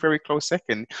very, very close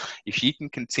second. If she can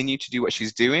continue to do what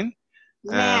she's doing,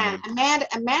 Man,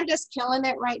 Amanda's killing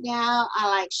it right now.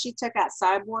 She took out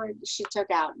Cyborg, she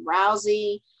took out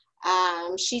Rousey,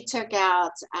 she took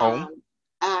out home.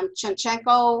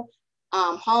 Chinchenko,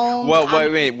 Holmes. Well,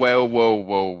 wait, well,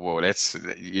 whoa. Let's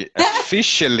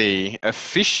officially,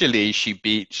 she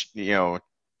beat,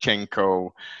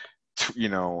 Chenko,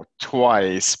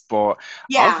 twice, but I've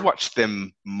Yeah. watched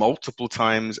them multiple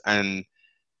times, and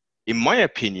in my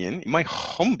opinion, in my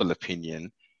humble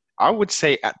opinion, I would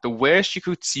say at the worst you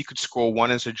could score one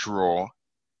as a draw,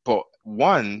 but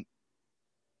one,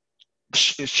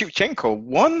 Shevchenko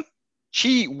won.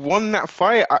 She won that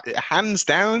fight hands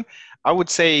down. I would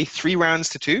say 3 rounds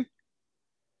to 2.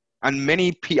 And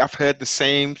I've heard the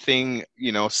same thing.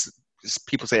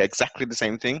 People say exactly the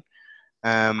same thing.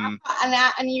 And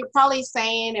you're probably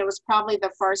saying it was probably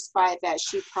the first fight that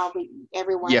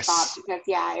everyone thought, Yes. because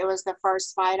it was the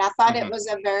first fight. I thought it Hmm. was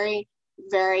a very,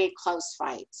 very close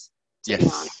fight, to be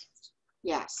honest.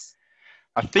 Yes. Yes.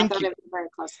 I I think thought it was a very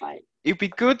close fight. it'd be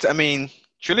good. I mean,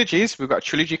 trilogies. We've got a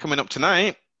trilogy coming up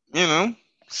tonight.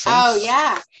 Some Oh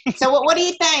yeah. So what do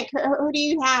you think? Who do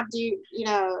you have?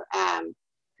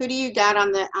 Who do you got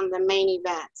on the main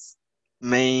events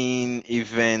main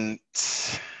event.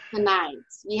 tonight?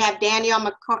 You have Daniel.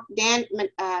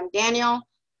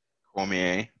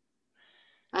 Cormier,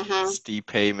 Uh-huh.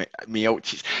 Stipe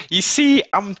Miocic. You see,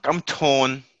 I'm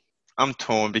torn. I'm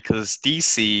torn because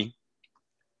DC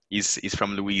is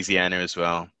from Louisiana as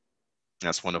well.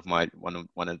 That's one of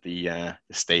the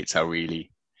states I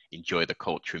really enjoy the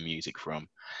culture and music from.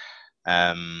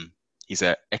 Um, he's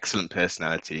an excellent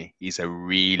personality. He's a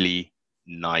really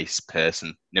nice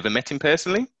person. Never met him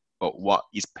personally, but what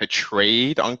is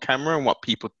portrayed on camera and what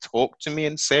people talk to me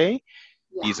and say,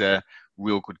 Yeah. he's a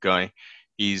real good guy.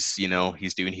 He's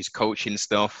doing his coaching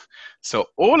stuff. So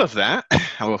all of that,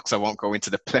 because I won't go into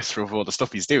the plethora of all the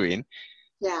stuff he's doing,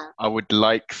 Yeah. I would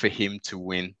like for him to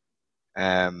win.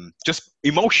 Just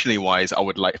emotionally wise, I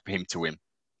would like for him to win.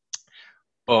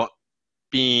 But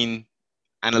being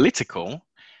analytical,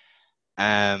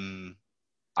 If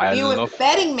I you was love. a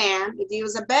betting man, if you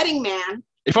was a betting man,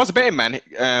 If I was a betting man,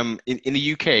 in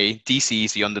the UK, DC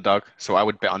is the underdog, so I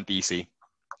would bet on DC.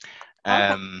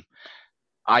 okay.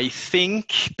 I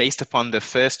think based upon the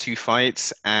first 2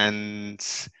 fights and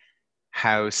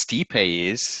how Stipe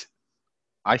is,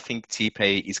 I think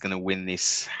Stipe is going to win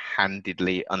this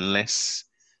handedly unless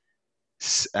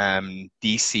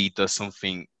DC does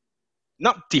something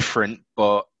not different,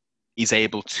 but is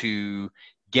able to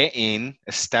get in,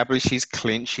 establish his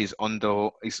clinch,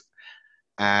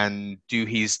 and do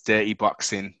his dirty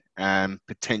boxing and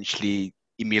potentially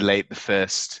emulate the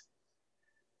first.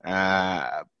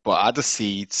 But I just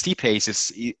see Stipe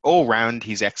is all round.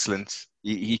 He's excellent.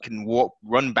 He can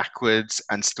run backwards,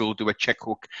 and still do a check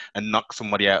hook and knock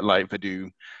somebody out like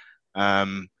Verdum.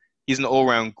 He's an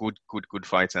all-round good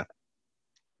fighter.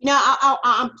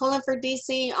 I'm pulling for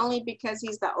DC only because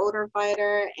he's the older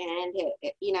fighter, and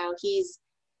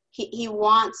he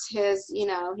wants his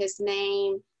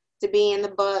name to be in the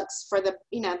books for the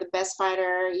best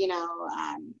fighter,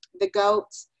 the GOAT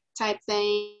type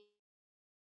thing.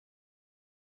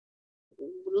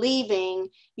 Leaving,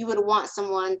 you would want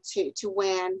someone to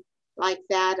win like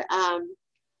that.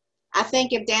 I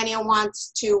think if Daniel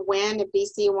wants to win, if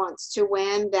DC wants to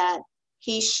win, that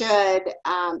he should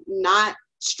not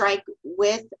strike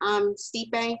with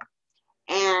Stipe,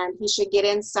 and he should get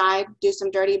inside, do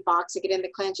some dirty boxing, get in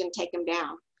the clinch, and take him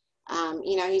down.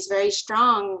 He's very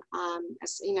strong.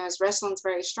 His wrestling's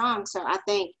very strong, so I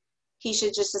think he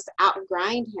should just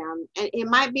outgrind him. And it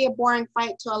might be a boring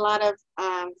fight to a lot of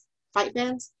fight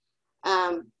fans,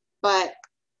 but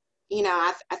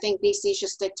I think DC should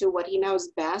stick to what he knows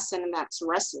best, and that's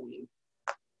wrestling.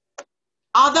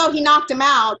 Although he knocked him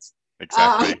out,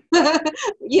 Exactly.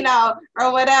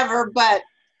 or whatever, but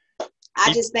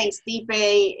I just think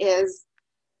Stipe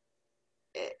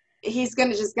he's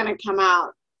just gonna come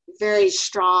out very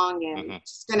strong and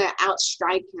just gonna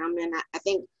outstrike him. And I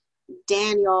think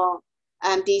Daniel,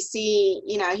 DC,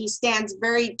 he stands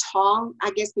very tall,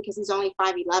 I guess because he's only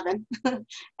 5'11",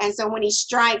 and so when he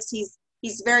strikes,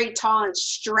 he's very tall and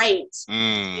straight,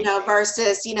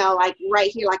 versus like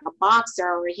right here like a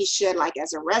boxer, where he should, like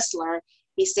as a wrestler,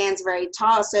 he stands very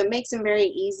tall, so it makes him very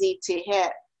easy to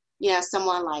hit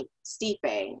someone like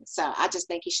Stipe. So I just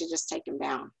think he should just take him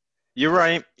down. You're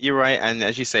right. And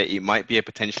as you say, it might be a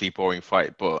potentially boring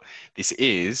fight, but this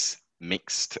is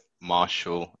mixed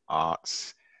martial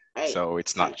arts. Right. So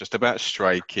it's not just about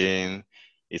striking.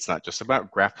 It's not just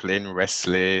about grappling,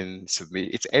 wrestling,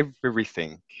 submit. It's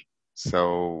everything.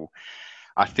 So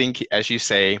I think, as you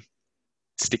say,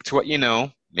 stick to what you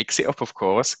know, mix it up, of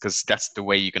course, because that's the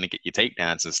way you're going to get your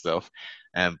takedowns and stuff.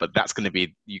 But that's going to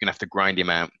be you're going to have to grind him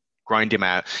out, grind him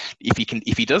out. If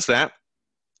he does that,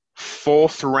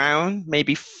 fourth round,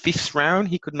 maybe fifth round,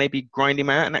 he could maybe grind him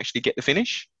out and actually get the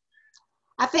finish.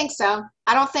 I think so.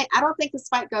 I don't think this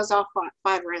fight goes off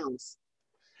 5 rounds.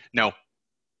 No,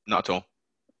 not at all.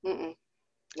 Mm-mm.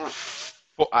 No.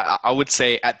 Well, I would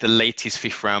say at the latest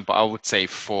fifth round, but I would say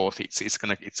fourth. It's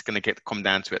gonna come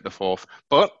down to it the fourth.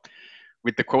 But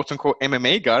with the quote unquote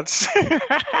MMA gods,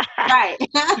 Right.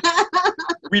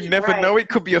 we never Right. know. It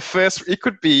could be a first. It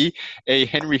could be a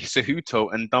Henry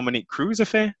Cejudo and Dominic Cruz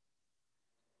affair.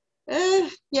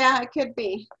 Yeah, it could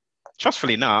be.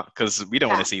 Trustfully not, because we don't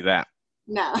want Yeah. to see that.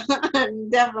 No,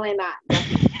 definitely not.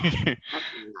 Definitely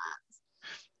not.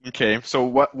 Okay, so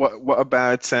what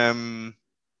about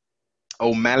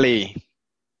O'Malley?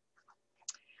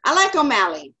 I like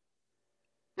O'Malley.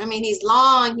 I mean, he's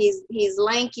long, he's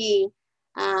lanky.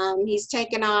 He's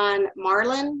taken on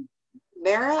Marlon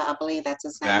Vera, I believe that's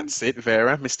his name. That's it,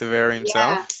 Vera, Mr. Vera Yeah,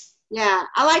 himself. yeah.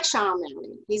 I like Sean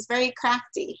O'Malley. He's very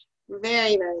crafty,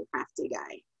 very, very crafty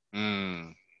guy.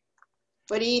 Mm.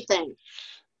 What do you think?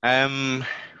 Um,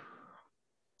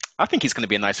 I think it's going to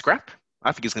be a nice scrap.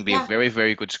 I think it's going to be a Yeah, very,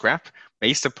 very good scrap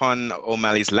based upon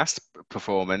O'Malley's last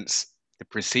performance, the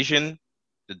precision,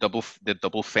 the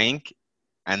double feint,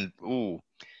 and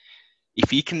if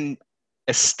he can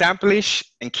establish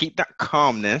and keep that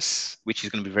calmness, which is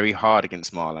going to be very hard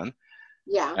against Marlon,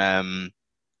 yeah. um,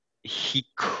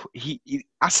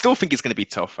 I still think it's going to be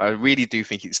tough. I really do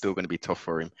think it's still going to be tough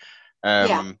for him.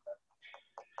 Yeah.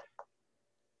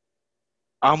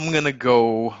 I'm going to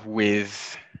go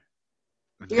with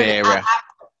You're Vera.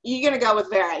 gonna go with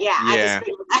Vera. Yeah, I just Yeah.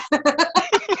 figured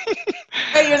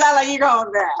that. You're not like you're going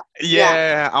with Vera.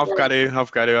 Yeah, I've Yeah. got to.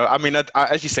 I've got to. I mean,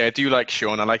 as you say, I do like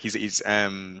Sean. I like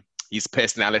his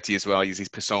personality as well. His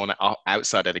persona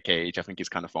outside of the cage. I think he's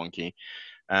kind of funky.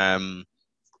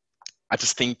 I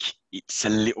just think it's a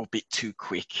little bit too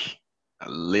quick. A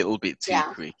little bit too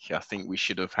Yeah. quick. I think we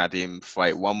should have had him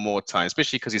fight one more time,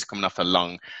 especially because he's coming off a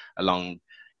long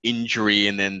injury,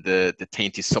 and then the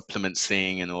tainted supplements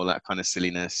thing and all that kind of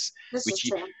silliness, This is which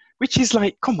true. which is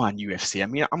like, come on, UFC. I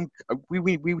mean,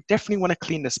 we definitely want to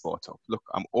clean the sport up. Look,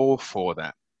 I'm all for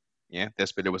that. Yeah,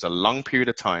 there was a long period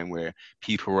of time where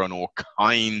people were on all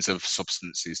kinds of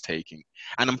substances taking,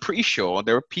 and I'm pretty sure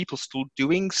there are people still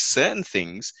doing certain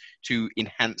things to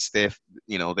enhance their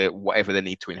whatever they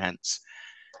need to enhance.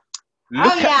 Oh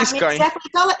Look at yeah, this I mean, guy.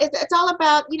 it's all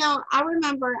about, I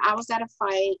remember I was at a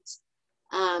fight,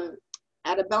 um,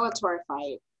 at a Bellator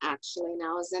fight actually, and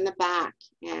I was in the back,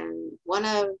 and one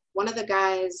of the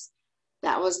guys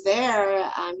that was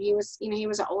there, he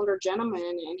was an older gentleman,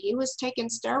 and he was taking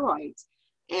steroids,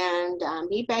 and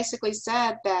he basically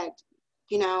said that,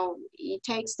 you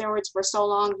take steroids for so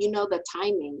long, the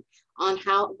timing on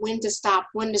when to stop,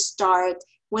 when to start,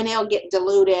 when it'll get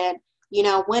diluted,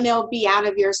 when it'll be out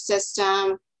of your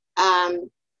system,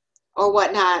 or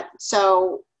whatnot.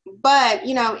 So, but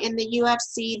in the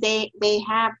UFC, they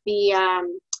have the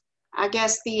I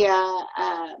guess they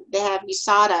have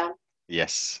USADA,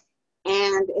 Yes.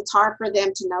 and it's hard for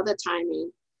them to know the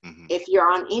timing Hmm. if you're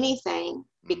on anything,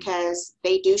 because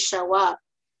they do show up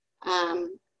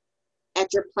um,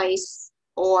 at your place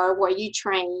or where you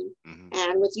train. Hmm.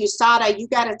 And with USADA, you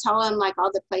got to tell them like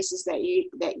all the places that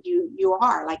you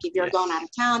are. Like if you're Yes. going out of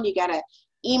town, you got to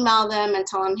email them and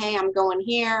tell them, hey, I'm going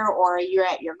here, or you're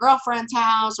at your girlfriend's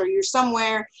house, or you're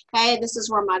somewhere. Hey, this is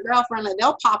where my girlfriend lives.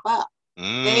 They'll pop up.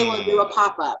 They will do a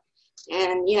pop up,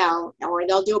 and or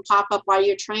they'll do a pop up while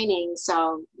you're training.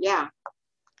 So yeah.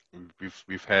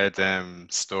 We've heard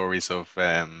stories of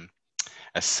a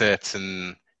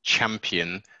certain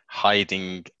champion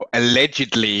hiding,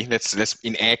 allegedly, let's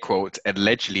in air quotes,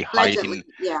 allegedly hiding Allegedly,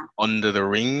 yeah. under the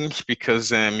ring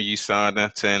because you saw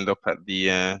that turned up at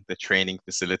the training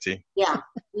facility. Yeah.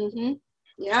 Mhm.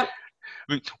 Yep.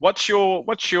 I mean, what's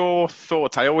your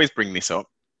thought? I always bring this up,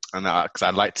 and because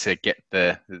I'd like to get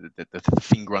the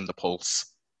finger on the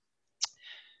pulse.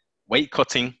 Weight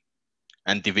cutting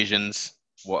and divisions.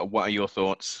 What are your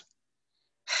thoughts?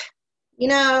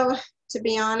 To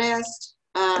be honest,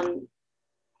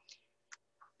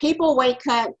 people weight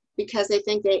cut because they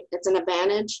think it's an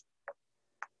advantage.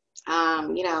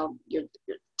 You're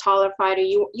taller fighter.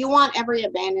 You want every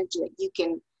advantage that you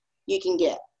can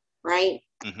get, right?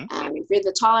 Hmm. If you're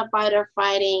the taller fighter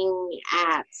fighting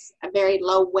at a very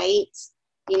low weight,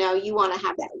 you want to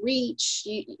have that reach.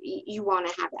 You want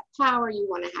to have that power. You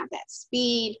want to have that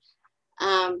speed.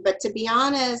 But to be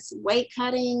honest, weight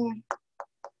cutting,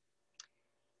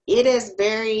 it is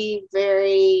very,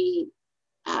 very,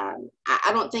 I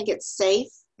don't think it's safe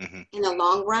in the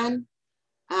long run.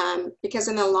 Because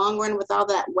in the long run, with all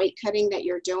that weight cutting that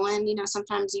you're doing, you know,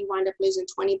 sometimes you wind up losing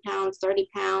 20 pounds, 30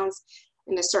 pounds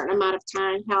in a certain amount of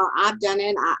time. How I've done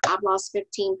it, I've lost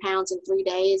 15 pounds in 3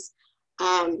 days.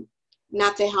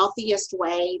 Not the healthiest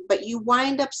way, but you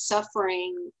wind up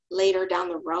suffering later down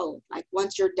the road. Like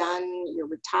once you're done, you're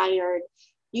retired,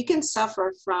 you can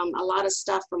suffer from a lot of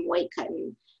stuff from weight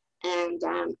cutting. And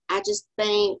I just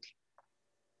think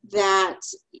that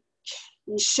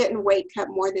you shouldn't weight cut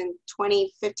more than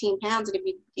 20, 15 pounds. And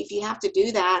if you have to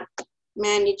do that,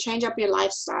 man, you change up your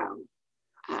lifestyle.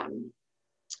 I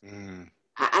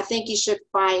think you should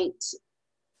fight.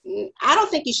 I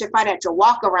don't think you should fight at your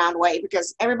walk around weight,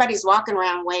 because everybody's walking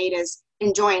around weight is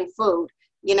enjoying food,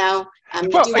 you know.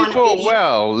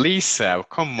 Well, Lisa,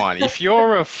 come on. If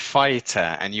you're a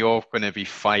fighter and you're going to be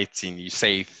fighting, you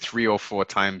say 3 or 4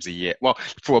 times a year. Well,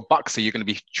 for a boxer, you're going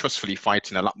to be trustfully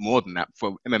fighting a lot more than that.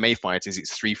 For MMA fighters,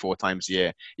 it's 3, 4 times a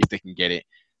year if they can get it.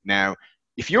 Now,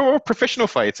 if you're a professional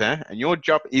fighter and your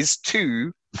job is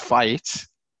to fight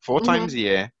 4 times a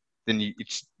year, then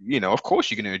you know, of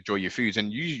course, you're going to enjoy your foods,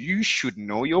 and you should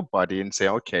know your body and say,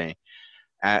 okay,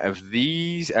 out of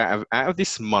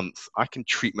this month, I can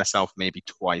treat myself maybe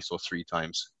 2 or 3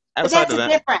 times. Outside of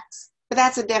that, but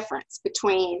that's a difference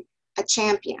between a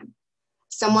champion,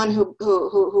 someone who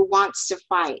wants to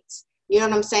fight. You know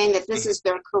what I'm saying? That this is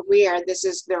their career, this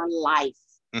is their life.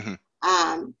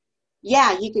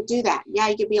 Yeah, you could do that. Yeah,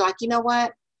 you could be like, you know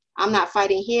what? I'm not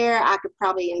fighting here. I could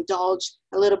probably indulge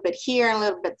a little bit here, a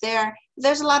little bit there.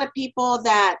 There's a lot of people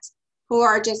who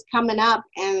are just coming up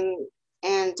and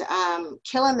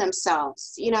killing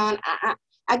themselves, you know. And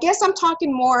I guess I'm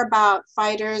talking more about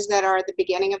fighters that are at the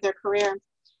beginning of their career.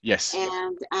 Yes.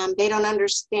 And they don't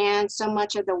understand so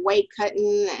much of the weight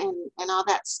cutting and all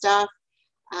that stuff.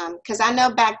 Because I know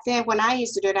back then when I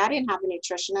used to do it, I didn't have a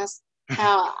nutritionist.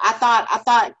 I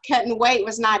thought cutting weight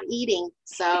was not eating.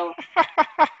 So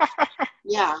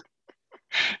yeah.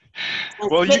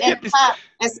 Well, you get this.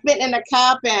 And spitting in a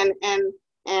cup and in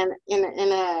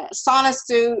a sauna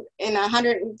suit in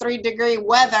 103-degree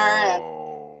weather.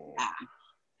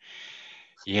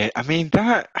 Yeah, I mean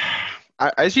that.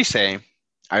 As you say,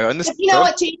 I understand. You know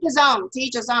what? To each his own. To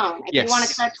each his own. If Yes. you want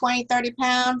to cut 20, 30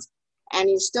 pounds and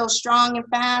you're still strong and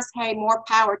fast, hey, more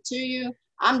power to you.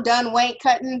 I'm done weight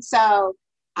cutting, so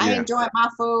I enjoy my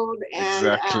food. And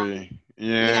exactly.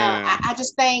 You know, I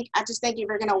just think if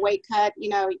you're gonna weight cut, you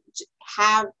know,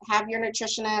 have your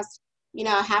nutritionist, you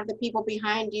know, have the people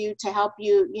behind you to help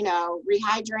you, you know,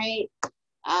 rehydrate.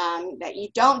 That you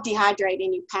don't dehydrate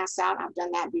and you pass out. I've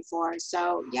done that before.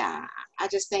 So yeah, I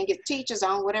just think it teaches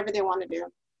on whatever they want to do.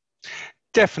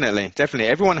 Definitely.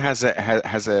 Everyone has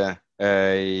a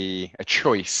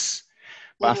choice.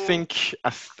 But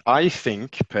I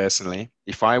think personally,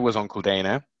 if I was Uncle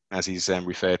Dana, as he's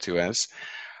referred to as,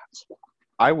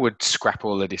 I would scrap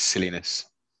all of this silliness.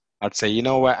 I'd say, you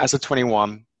know what, as a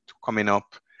 21 coming up,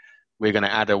 we're going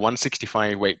to add a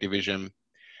 165 weight division.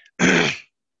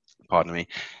 Pardon me.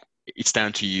 It's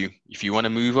down to you. If you want to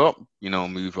move up, you know,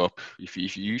 move up.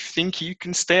 If you think you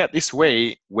can stay at this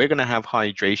weight, we're going to have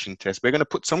hydration tests. We're going to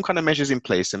put some kind of measures in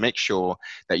place to make sure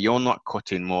that you're not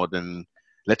cutting more than,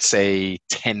 let's say,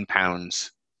 10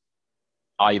 pounds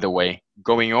either way,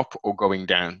 going up or going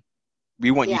down.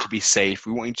 We want you to be safe.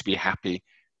 We want you to be happy.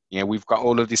 You know, we've got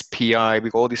all of this PI,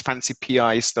 we've got all this fancy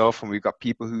PI stuff, and we've got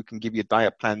people who can give you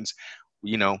diet plans.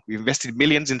 You know, we've invested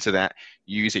millions into that.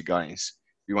 Use it, guys.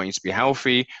 We want you to be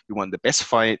healthy. We want the best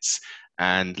fights,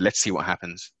 and let's see what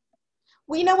happens.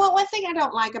 Well, you know what? One thing I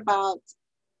don't like about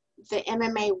the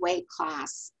MMA weight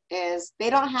class is they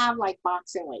don't have like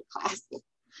boxing weight classes.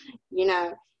 You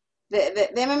know, the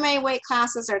MMA weight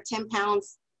classes are 10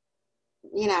 pounds,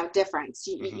 you know, difference.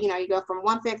 You know, you go from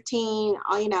 115,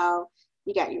 you know,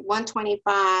 you got your 125s,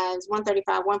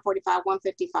 135, 145,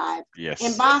 155. Yes.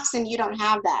 In boxing, you don't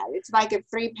have that. It's like a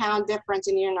 3-pound difference,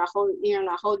 and you're in a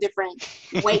whole different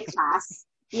weight class,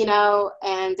 you know.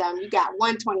 And you got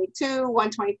 122,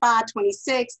 125,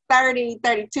 26, 30,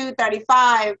 32,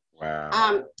 35.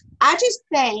 Wow. I just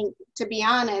think, to be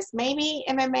honest, maybe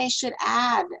MMA should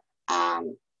add a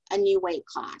new weight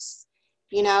class,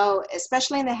 you know,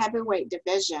 especially in the heavyweight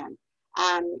division.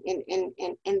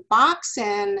 In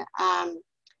boxing,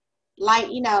 like,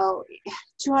 you know,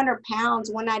 200 pounds,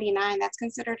 199, that's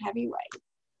considered heavyweight.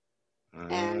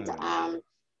 And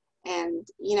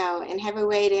you know, in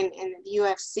heavyweight in the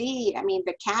UFC, I mean,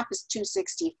 the cap is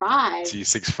 265.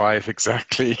 265,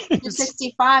 exactly.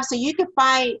 265. So you could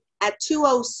fight at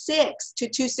 206 to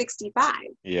 265.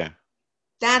 Yeah.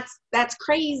 That's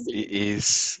crazy. It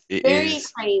is. It Very is.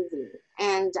 crazy.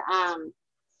 And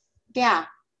yeah,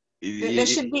 there It,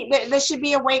 should be there should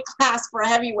be a weight class for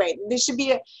heavyweight. There should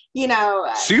be a, you know,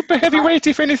 super heavyweight,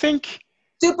 if anything.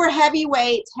 super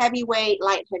heavyweight, heavyweight,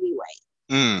 light heavyweight.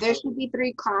 Mm. There should be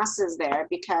three classes there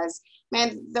because,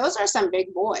 man, those are some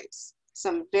big boys,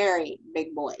 some very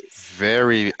big boys.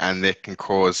 Very, and they can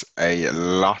cause a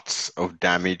lot of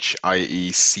damage,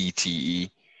 i.e., CTE.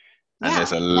 And Yeah,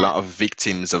 there's a yeah, lot of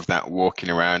victims of that walking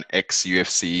around,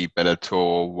 ex-UFC,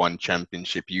 Bellator, One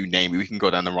Championship, you name it. We can go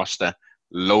down the roster.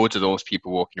 Loads of those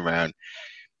people walking around.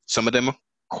 Some of them are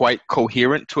quite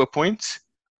coherent to a point.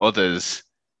 Others,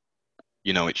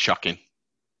 it's shocking.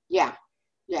 yeah,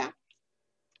 yeah,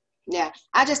 yeah.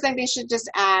 I just think they should just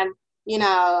add,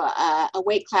 a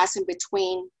weight class in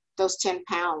between those 10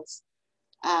 pounds.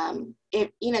 If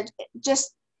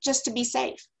just to be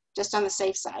safe, just on the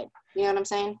safe side. You know what I'm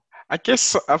saying? I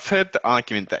guess I've heard the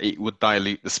argument that it would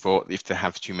dilute the sport if they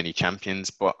have too many champions,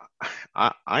 but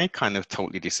I kind of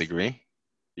totally disagree.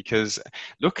 Because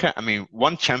I mean,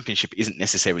 one championship isn't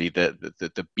necessarily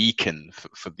the beacon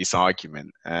for this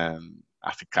argument. I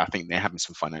think they're having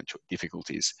some financial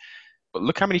difficulties. But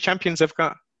look how many champions they've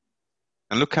got.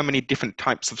 And look how many different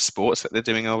types of sports that they're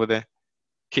doing over there.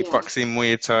 Yeah. Kickboxing,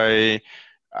 Muay Thai.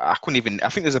 I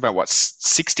think there's about,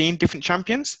 16 different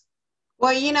champions?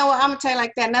 Well, you know what? I'm gonna tell you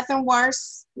like that. Nothing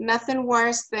worse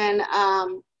than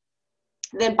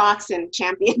boxing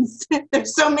champions.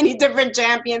 There's so many different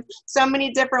champions, so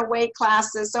many different weight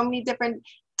classes, so many different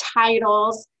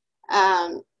titles.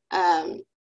 Um, um,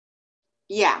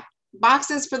 yeah,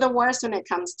 boxing's for the worst when it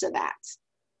comes to that.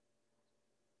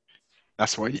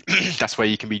 That's why that's why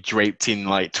you can be draped in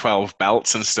like 12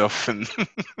 belts and stuff. And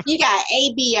You got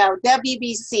ABO,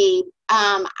 WBC,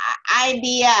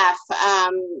 IBF.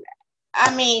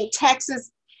 I mean,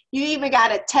 Texas. You even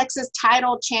got a Texas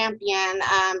title champion.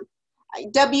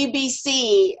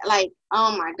 WBC, like,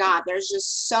 oh my God, there's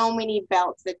just so many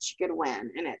belts that you could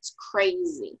win, and it's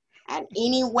crazy. At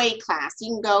any weight class,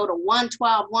 you can go to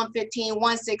 112, 115,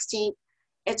 116.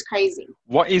 It's crazy.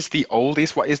 what is the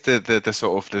oldest? What is the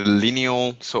sort of the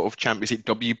lineal sort of champ? Is it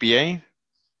WBA?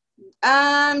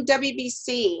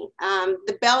 WBC,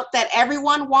 the belt that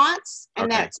everyone wants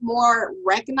and Okay. that's more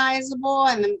recognizable,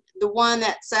 and the one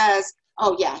that says,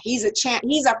 "Oh yeah, he's a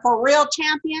for real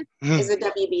champion," is a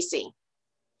WBC.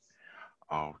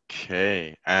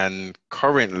 Okay. And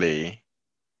currently,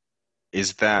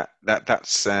 is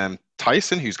that's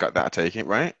Tyson who's got that, I take it,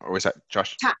 right? Or is that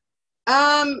Josh?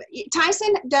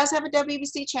 Tyson does have a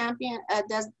WBC champion,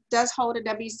 does hold a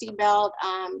WBC belt.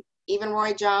 Even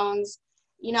Roy Jones,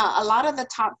 a lot of the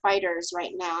top fighters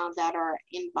right now that are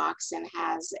in boxing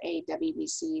has a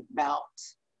WBC belt.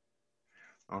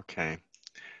 Okay.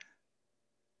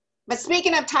 But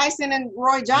speaking of Tyson and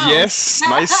Roy Jones, Yes,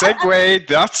 my segue.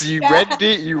 That's you yeah. read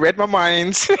it. You read my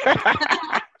mind.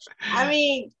 I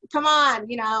mean, come on,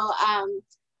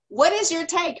 what is your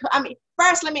take? I mean,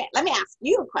 first let me ask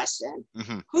you a question.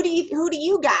 Mm-hmm. Who do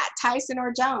you got, Tyson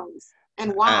or Jones,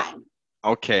 and why?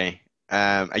 Okay.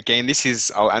 Again,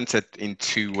 I'll answer in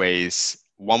two ways.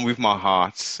 One with my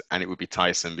heart, and it would be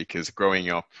Tyson, because growing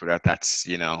up, that's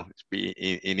in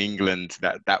England,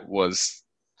 that was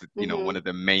one of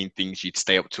the main things. You'd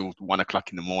stay up till 1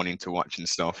 o'clock in the morning to watch and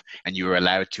stuff, and you were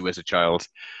allowed to as a child.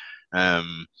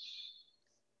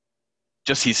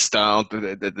 Just his style,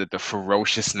 the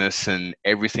ferociousness and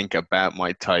everything about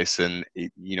Mike Tyson,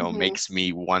 it makes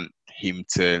me want him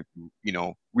to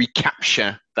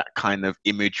recapture that kind of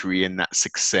imagery and that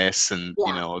success, and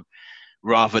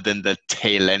rather than the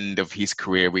tail end of his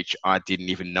career, which I didn't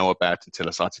even know about until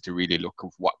I started to really look at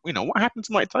what happened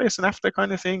to Mike Tyson after,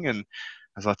 kind of thing. And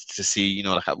I started to see,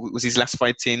 like, was his last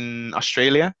fight in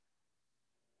Australia?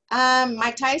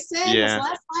 Mike Tyson, Yeah. his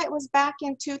last fight was back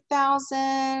in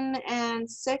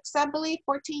 2006, I believe,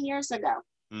 14 years ago.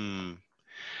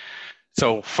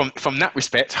 So from that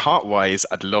respect, heart-wise,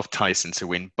 I'd love Tyson to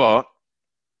win, but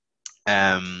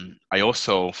I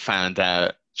also found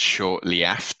out shortly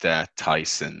after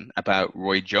Tyson about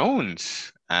Roy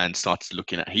Jones and started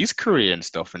looking at his career and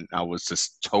stuff, and I was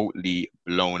just totally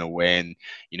blown away. And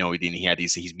he had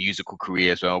his musical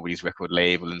career as well with his record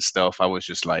label and stuff. I was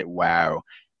just like, wow,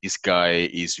 this guy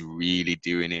is really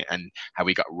doing it, and how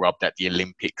he got robbed at the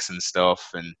Olympics and stuff.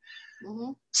 And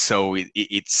so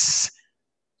it's,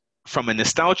 from a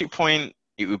nostalgic point,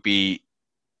 it would be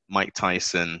Mike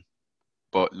Tyson.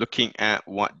 But looking at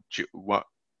what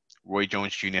Roy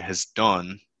Jones Jr. has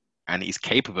done and is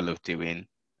capable of doing,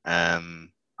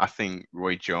 I think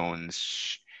Roy Jones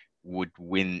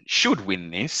should win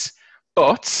this.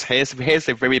 But here's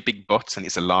a very big but, and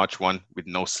it's a large one with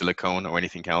no silicone or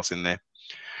anything else in there.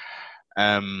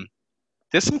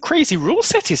 There's some crazy rule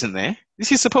set, isn't there?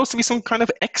 This is supposed to be some kind of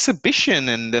exhibition,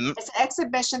 and then It's an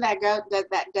exhibition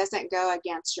that doesn't go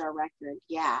against your record,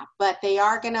 yeah. But they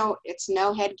are gonna. It's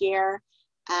no headgear.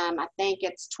 I think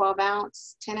it's 12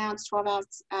 ounce, 10 ounce, 12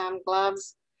 ounce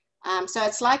gloves. So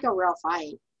it's like a real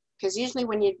fight, because usually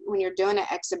when you're doing an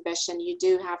exhibition, you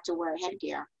do have to wear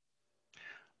headgear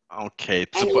okay,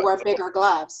 so, and you wear bigger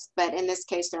gloves. But in this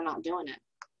case, they're not doing it.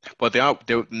 but there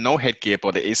no headgear,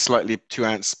 but it is slightly 2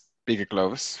 ounce bigger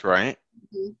gloves, right?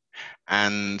 Mhm.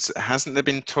 And hasn't there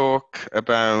been talk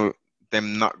about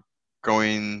them not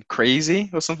going crazy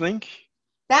or something?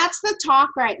 That's the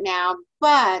talk right now.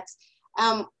 But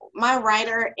my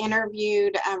writer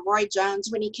interviewed Roy Jones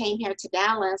when he came here to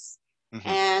Dallas. Mm-hmm.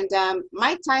 And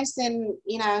Mike Tyson,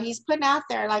 he's putting out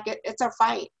there like it's a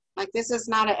fight. Like, this is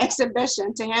not an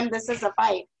exhibition. To him, this is a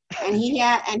fight. And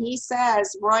he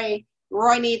says Roy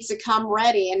needs to come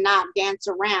ready and not dance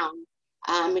around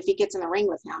if he gets in the ring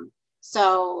with him.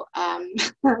 So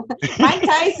Mike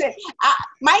Tyson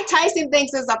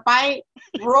thinks it's a fight.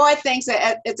 Roy thinks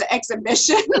it's an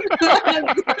exhibition.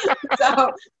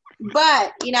 So,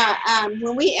 but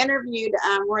when we interviewed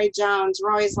Roy Jones,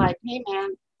 Roy's like, "Hey man,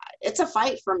 it's a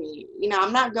fight for me.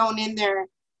 I'm not going in there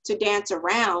to dance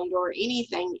around or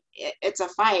anything. It's a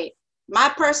fight." My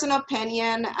personal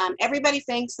opinion, everybody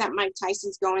thinks that Mike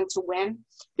Tyson's going to win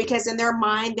because in their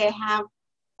mind they have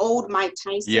old Mike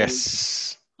Tyson.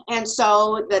 Yes. And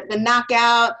so the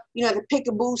knockout, the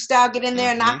peekaboo style, get in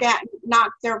there, knock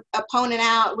their opponent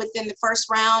out within the first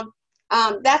round.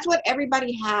 That's what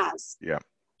everybody has. Yeah.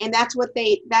 And that's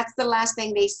the last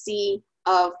thing they see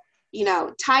of,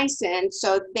 Tyson.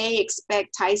 So they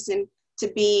expect Tyson to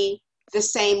be the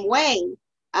same way.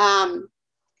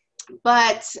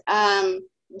 But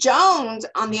Jones,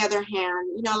 on the other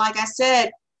hand, like I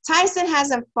said, Tyson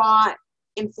hasn't fought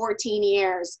in 14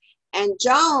 years. And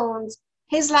Jones,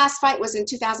 his last fight was in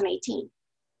 2018.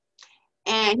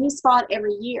 And he's fought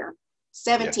every year,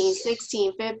 17, yes.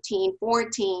 16, 15,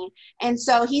 14. And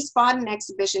so he's fought in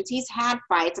exhibitions. He's had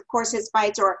fights. Of course, his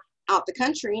fights are out the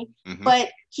country,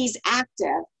 but he's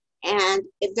active. And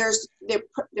there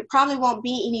probably won't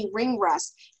be any ring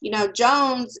rust.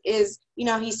 Jones is,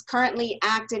 he's currently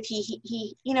active.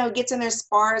 He gets in there,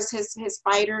 spars his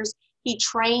fighters. He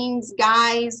trains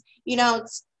guys,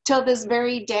 till this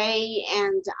very day.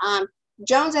 And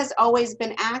Jones has always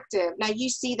been active. Now you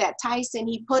see that Tyson,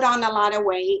 he put on a lot of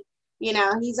weight.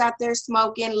 He's out there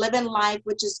smoking, living life,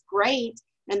 which is great.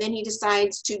 And then he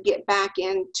decides to get back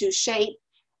into shape.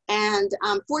 And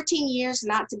 14 years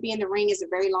not to be in the ring is a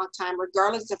very long time,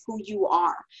 regardless of who you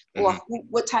are or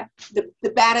what type,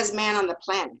 the baddest man on the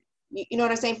planet. You know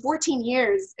what I'm saying? 14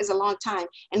 years is a long time.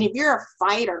 And if you're a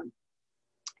fighter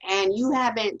and you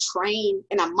haven't trained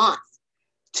in a month,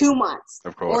 2 months,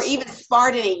 of course, or even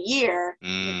sparred in a year,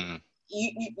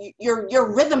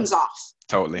 your rhythm's off.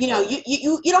 Totally.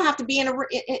 You don't have to be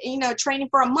in training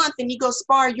for a month and you go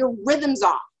spar, your rhythm's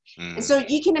off. And so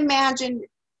you can imagine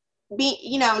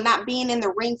not being in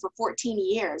the ring for 14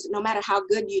 years, no matter how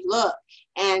good you look.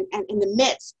 And in the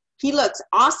mitts, he looks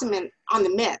awesome on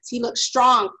the mitts. He looks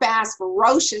strong, fast,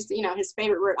 ferocious. His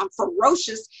favorite word,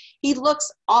 ferocious. He looks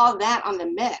all that on the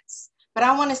mitts. But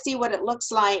I want to see what it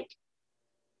looks like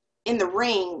in the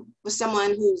ring with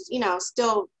someone who's,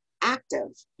 still active.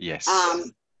 Yes.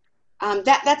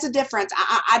 That's a difference.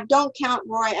 I don't count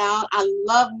Roy out. I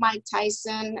love Mike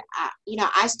Tyson.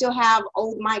 I still have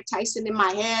old Mike Tyson in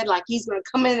my head. Like, he's going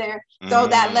to come in there, throw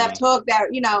that left hook,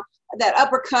 that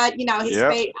uppercut,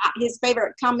 his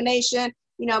favorite combination,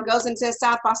 goes into a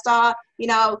southpaw style,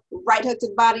 right hook to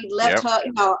the body, left hook,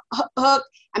 hook.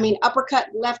 Uppercut,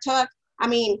 left hook.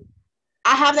 I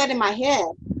have that in my head.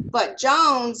 But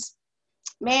Jones,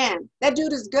 man, that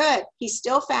dude is good. He's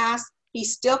still fast. He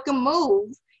still can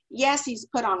move. Yes, he's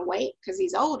put on weight because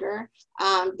he's older.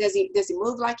 Does he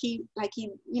move like he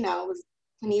was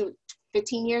when he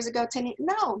 15 years ago?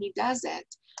 No, he doesn't.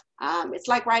 It's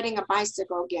like riding a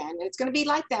bicycle again. And it's going to be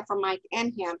like that for Mike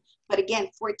and him. But again,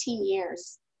 14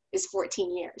 years is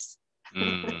 14 years.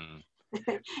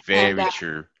 Very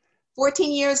true.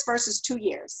 14 years versus 2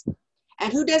 years.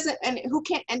 And who doesn't, and who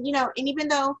can't, and even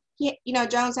though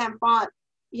Jones hadn't fought,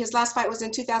 his last fight was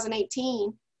in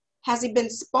 2018. Has he been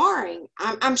sparring?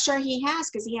 I'm sure he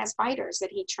has, because he has fighters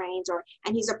that he trains,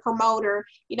 and he's a promoter.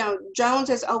 Jones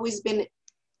has always been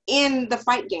in the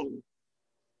fight game,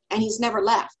 and he's never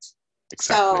left.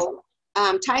 Exactly. So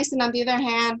Tyson, on the other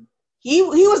hand, he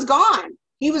was gone.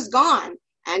 He was gone,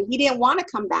 and he didn't want to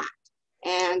come back.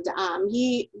 And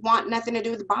he want nothing to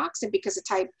do with boxing because the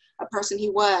type a person he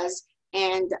was,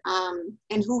 and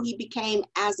who he became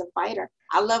as a fighter.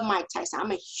 I love Mike Tyson.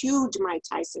 I'm a huge Mike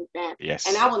Tyson fan. Yes.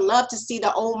 And I would love to see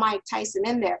the old Mike Tyson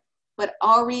in there. But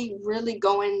are we really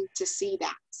going to see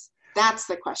that? That's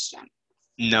the question.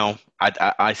 No,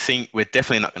 I think we're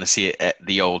definitely not going to see it at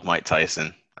the old Mike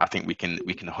Tyson. I think we can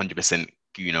 100%,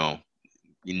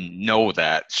 know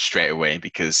that straight away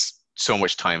because so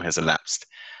much time has elapsed.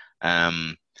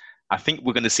 I think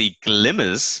we're going to see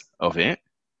glimmers of it,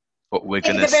 but we're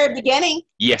going to the very beginning.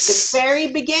 Yes. The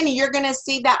very beginning, you're going to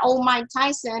see that old Mike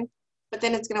Tyson, but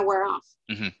then it's going to wear off.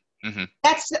 Mm-hmm. Mm-hmm.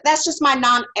 That's just my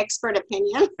non-expert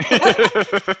opinion.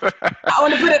 I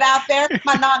want to put it out there,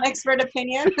 my non-expert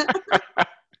opinion.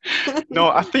 No,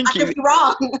 I think I could be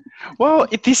wrong. Well,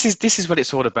 this is what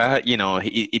it's all about.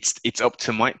 It's up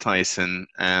to Mike Tyson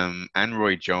and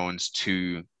Roy Jones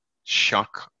to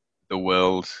shock the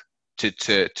world,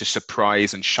 to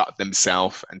surprise and shock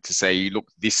themselves, and to say, look,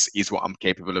 this is what I'm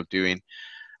capable of doing.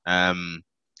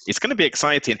 It's going to be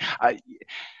exciting.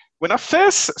 When I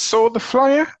first saw the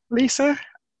flyer, Lisa,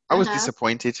 I was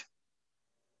disappointed.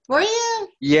 Were you?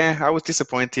 Yeah, I was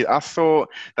disappointed. I thought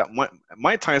that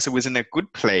Mike Tyson was in a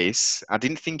good place. I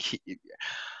didn't think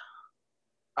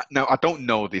now, I don't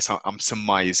know this. I'm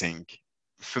surmising.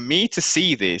 For me to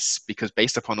see this, because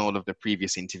based upon all of the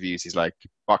previous interviews, is like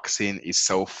boxing is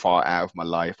so far out of my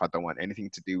life. I don't want anything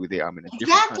to do with it. I'm in a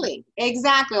different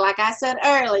Exactly. Like I said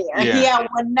earlier, yeah,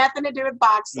 want nothing to do with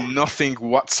boxing. Nothing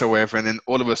whatsoever. And then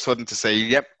all of a sudden to say,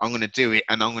 yep, I'm going to do it,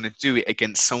 and I'm going to do it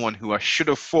against someone who I should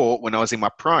have fought when I was in my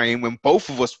prime, when both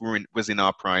of us was in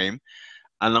our prime,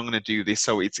 and I'm going to do this.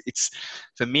 So it's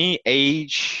for me,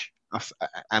 age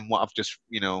and what I've just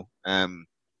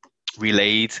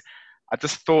relayed. I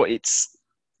just thought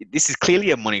this is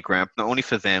clearly a money grab, not only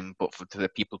for them, but for the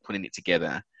people putting it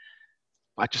together.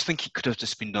 I just think it could have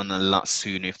just been done a lot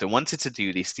sooner. If they wanted to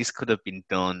do this, this could have been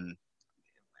done,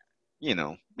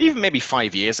 even maybe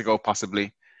 5 years ago,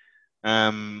 possibly.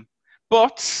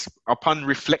 But upon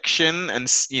reflection and,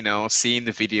 seeing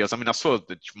the videos, I mean, I saw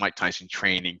the Mike Tyson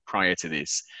training prior to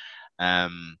this.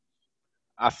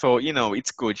 I thought, it's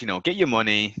good, get your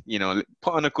money,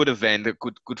 put on a good event, a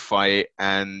good fight,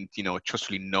 and,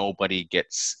 trustfully, nobody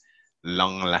gets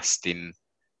long-lasting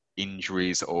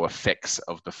injuries or effects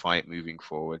of the fight moving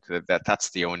forward. That's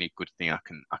the only good thing I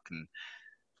can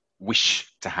wish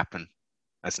to happen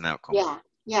as an outcome.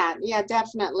 Yeah,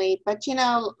 definitely. But,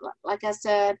 like I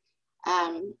said,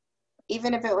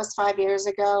 even if it was 5 years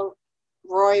ago,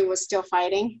 Roy was still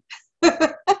fighting.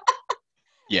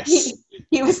 Yes,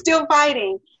 he was still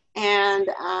fighting, and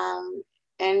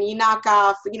you knock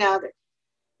off, 9.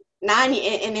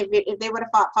 And if they would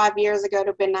have fought 5 years ago, it would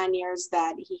have been 9 years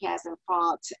that he hasn't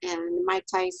fought. And Mike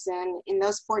Tyson, in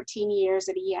those 14 years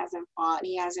that he hasn't fought,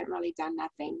 he hasn't really done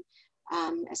nothing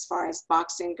as far as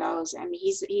boxing goes. I mean,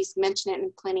 he's mentioned it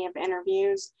in plenty of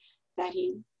interviews that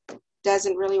he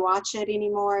doesn't really watch it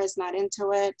anymore, is not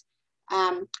into it.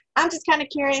 I'm just kind of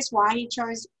curious why he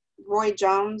chose Roy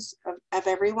Jones of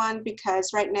everyone,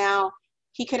 because right now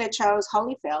he could have chose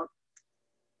Holyfield.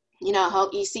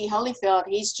 You see Holyfield,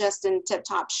 he's just in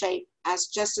tip-top shape as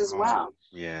well.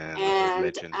 Yeah,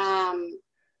 and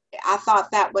I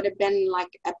thought that would have been like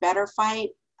a better fight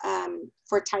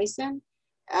for Tyson,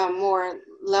 more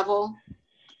level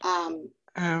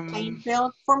playing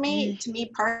field for me, to me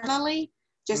personally,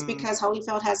 just because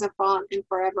Holyfield hasn't fought in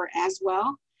forever as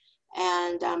well.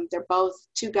 And they're both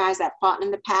two guys that fought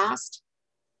in the past.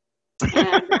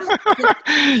 And,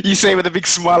 you say with a big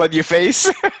smile on your face.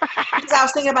 Because I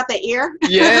was thinking about the ear.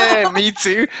 Yeah, me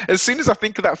too. As soon as I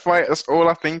think of that fight, that's all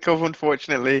I think of,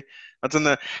 unfortunately. I don't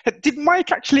know. Did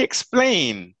Mike actually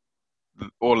explain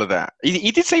all of that?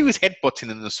 He did say he was headbutting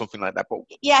him or something like that. But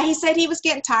yeah, he said he was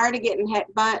getting tired of getting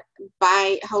headbutt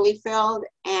by Holyfield,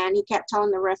 and he kept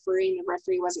telling the referee, and the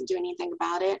referee wasn't doing anything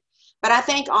about it. But I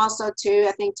think also, too,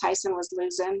 Tyson was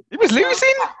losing. He was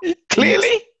losing?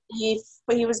 Clearly? He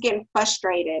was getting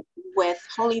frustrated with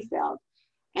Holyfield.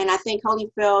 And I think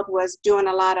Holyfield was doing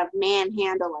a lot of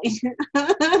manhandling,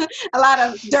 a lot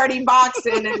of dirty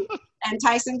boxing, and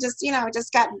Tyson just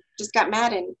got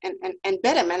mad and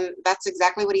bit him, and that's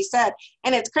exactly what he said.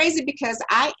 And it's crazy because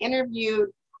I interviewed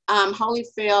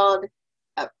Holyfield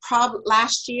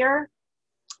last year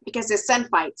because his son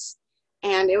fights,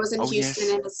 and it was in Houston,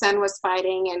 yes. And his son was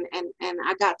fighting, and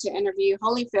I got to interview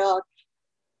Holyfield.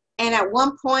 And at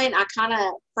one point, I kind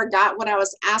of forgot what I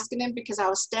was asking him because I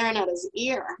was staring at his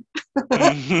ear.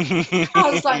 I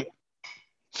was like,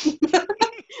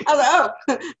 oh,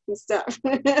 and stuff.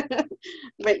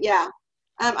 But yeah,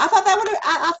 I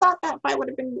thought that fight would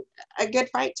have been a good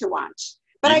fight to watch.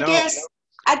 But I guess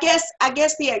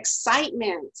the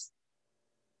excitement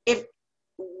if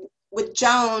with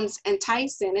Jones and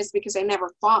Tyson, it's because they never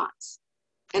fought,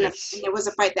 and Yes. it was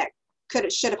a fight that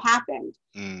should have happened,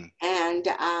 and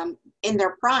in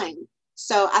their prime.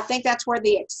 So I think that's where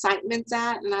the excitement's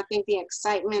at, and I think the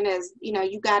excitement is,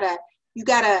 you got a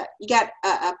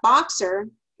boxer,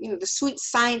 the sweet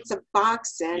science of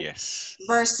boxing, Yes.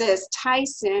 versus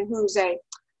Tyson, who's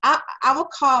I will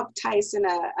call Tyson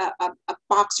a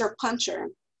boxer puncher.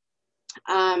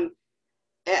 I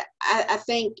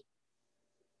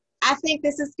think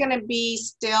this is going to be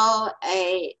still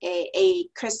a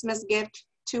Christmas gift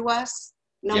to us,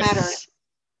 no matter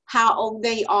how old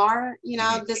they are.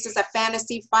 This is a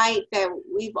fantasy fight that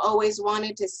we've always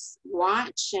wanted to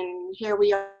watch, and here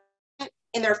we are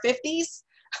in their 50s.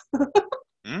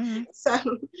 So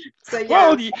yeah.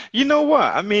 Well, you know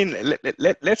what? I mean,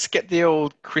 let's get the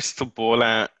old crystal ball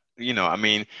out. I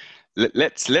mean,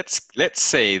 let's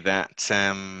say that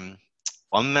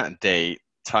on that day,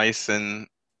 Tyson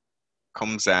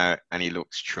comes out and he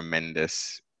looks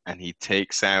tremendous, and he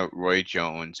takes out Roy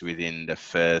Jones within the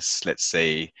first, let's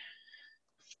say,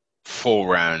 4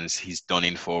 rounds. He's done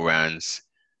in 4 rounds.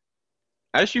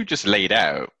 As you just laid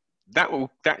out,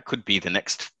 that could be the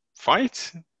next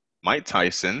fight. Mike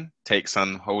Tyson takes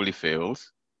on Holyfield.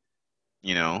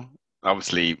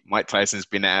 Obviously Mike Tyson's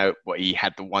been out, but he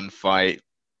had the one fight.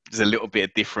 There's a little bit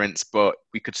of difference, but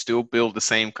we could still build the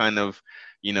same kind of,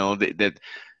 the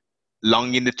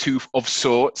long in the tooth of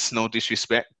sorts. No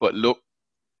disrespect, but look,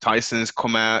 Tyson's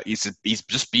come out. He's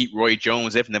just beat Roy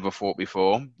Jones. They've never fought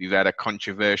before. You've had a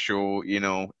controversial,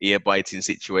 ear-biting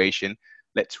situation.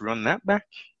 Let's run that back.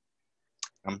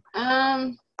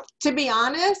 To be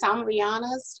honest, I'm gonna be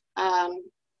honest. I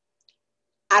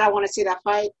don't want to see that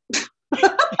fight.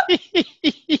 To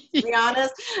be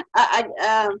honest,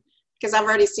 because I've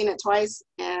already seen it twice,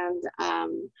 and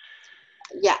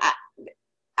yeah,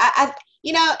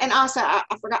 and also I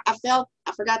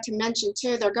forgot to mention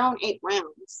too. They're going 8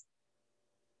 rounds.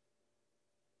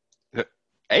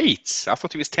 8? I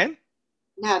thought it was 10.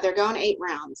 No, they're going 8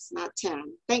 rounds, not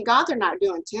 10. Thank God they're not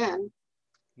doing 10.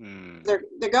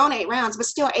 They're going 8 rounds, but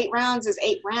still 8 rounds is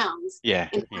 8 rounds. Yeah.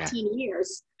 In 15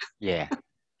 years. Yeah.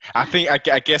 I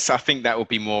guess that would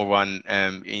be more on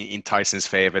in Tyson's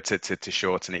favor to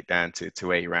shorten it down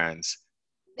to 8 rounds.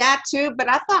 That too, but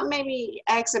I thought maybe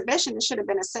exhibition it should have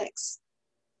been a 6.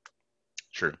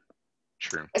 True.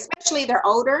 Especially they're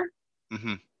older,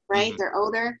 right? Mm-hmm. They're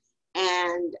older,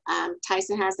 and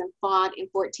Tyson hasn't fought in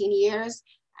 14 years,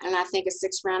 and I think a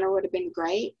 6 rounder would have been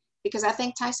great, because I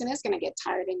think Tyson is going to get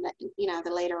tired in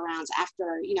the later rounds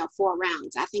after 4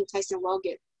 rounds. I think Tyson will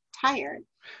get tired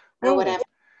or whatever.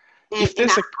 And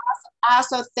I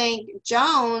also think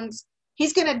Jones,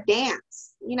 he's going to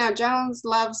dance. Jones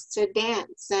loves to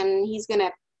dance, and he's going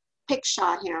to pick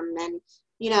shot him and,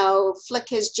 flick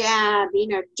his jab.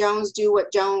 Jones do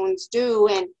what Jones do.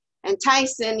 And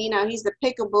Tyson, he's the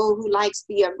pickaboo who likes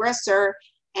the aggressor.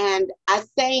 And I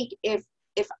think if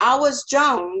I was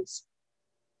Jones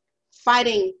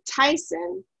fighting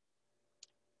Tyson,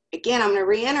 again, I'm going to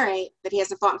reiterate that he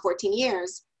hasn't fought in 14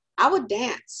 years. I would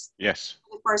dance. Yes.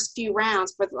 The first few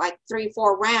rounds, for like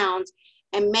 3-4 rounds,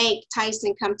 and make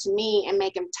Tyson come to me and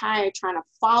make him tired trying to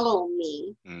follow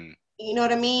me. You know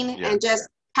what I mean? Yeah. And just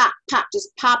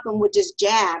pop him with just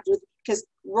jabs, because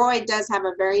Roy does have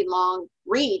a very long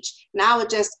reach. And I would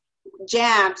just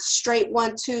jab straight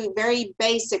 1-2, very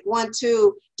basic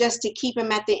 1-2, just to keep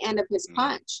him at the end of his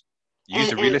punch. Use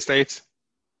the real estate.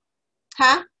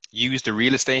 Huh? Use the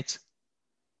real estate.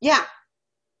 Yeah.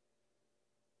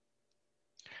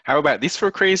 How about this for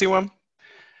a crazy one?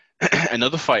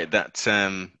 Another fight that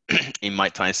in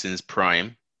Mike Tyson's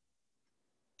prime,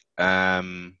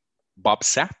 Bob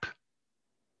Sapp.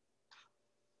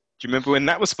 Do you remember when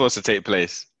that was supposed to take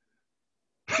place?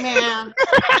 Man.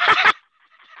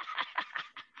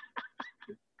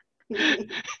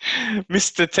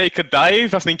 Mr. Take a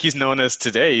Dive, I think he's known as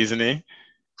today, isn't he?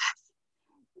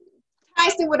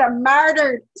 Tyson would have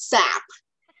murdered Sapp.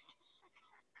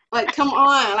 Like, come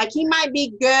on. Like, he might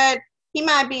be good. He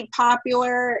might be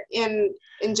popular in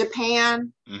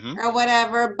Japan or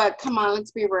whatever, but come on,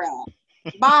 let's be real.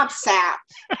 Bob Sapp.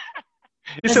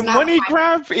 It's a money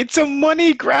grab. It's a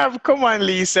money grab. Come on,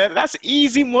 Lisa. That's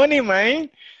easy money, man.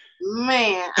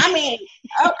 Man, I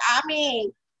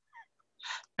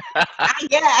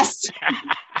guess.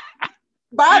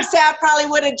 Bob Sapp probably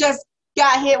would have just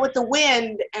got hit with the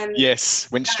wind and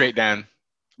went straight down,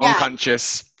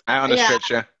 unconscious, out on a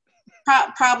stretcher.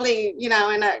 Probably, in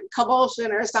a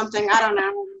convulsion or something. I don't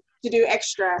know, to do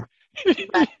extra.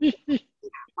 But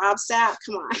Bob Sapp,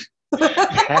 come on.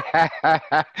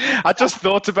 I just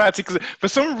thought about it because for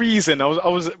some reason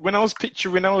when I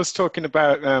was talking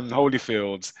about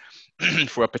Holyfield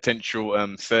for a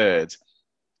potential third.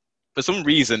 For some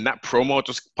reason, that promo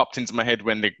just popped into my head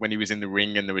when he was in the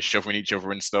ring and they were shoving each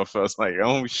other and stuff. I was like,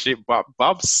 oh shit, Bob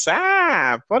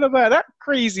Sapp, what about that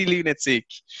crazy lunatic?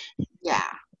 Yeah,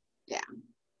 yeah.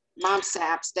 Mom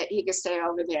Saps that he could stay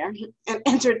over there and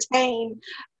entertain,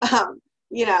 um,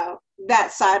 you know,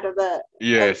 that side of,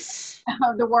 Yes,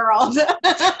 of the world.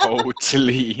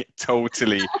 totally,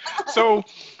 totally. So,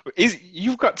 is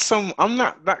you've got some on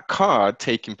that card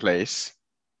taking place?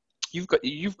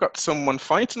 You've got someone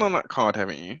fighting on that card,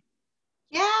 haven't you?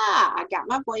 Yeah, I got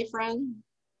my boyfriend.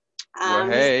 Well,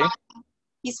 He's hey,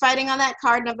 he's fighting on that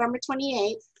card November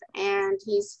 28th, and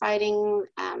he's fighting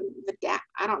Vidal.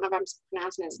 I don't know if I'm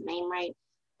pronouncing his name right.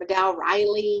 Vidal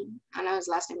Riley. I know his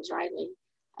last name is Riley.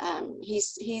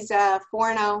 He's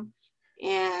 4-0,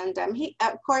 and he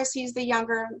of course he's the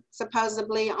younger,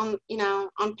 supposedly on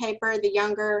on paper the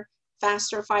younger,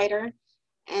 faster fighter,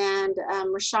 and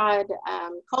Rashad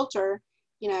Coulter.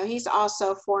 He's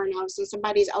also 4-0. So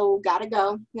somebody's old, gotta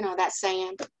go. That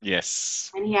saying. yes.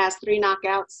 And he has 3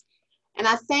 knockouts. And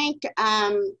I think,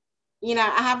 I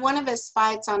have one of his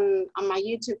fights on my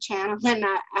YouTube channel, and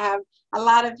I have a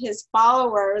lot of his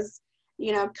followers,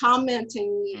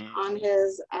 commenting on Mm.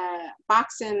 his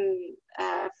boxing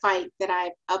fight that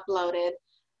I uploaded.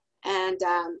 And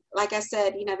like I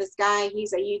said, this guy,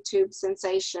 he's a YouTube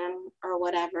sensation or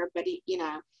whatever, but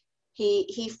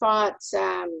he fought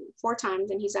 4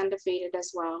 times and he's undefeated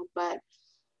as well. But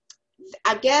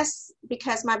I guess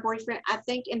because my boyfriend, I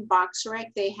think in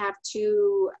BoxRec they have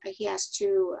he has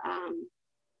two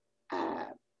uh,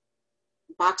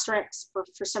 BoxRecs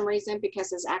for some reason,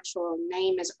 because his actual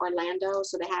name is Orlando.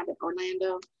 So they have it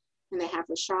Orlando and they have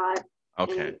Rashad.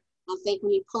 Okay. And I think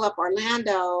when you pull up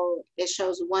Orlando, it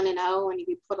shows 1-0. And if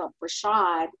you pull up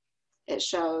Rashad, it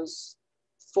shows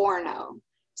 4-0.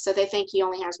 So they think he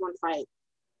only has one fight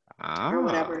or Ah,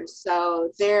 whatever.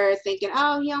 So they're thinking,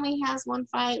 oh, he only has one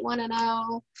fight,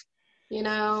 1-0,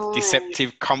 and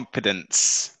deceptive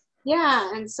confidence.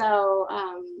 yeah. And so,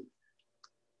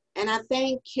 and I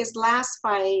think his last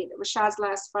fight, Rashad's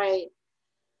last fight,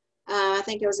 I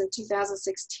think it was in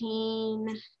 2016,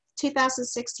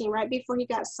 right before he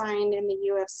got signed in the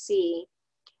UFC.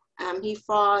 He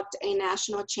fought a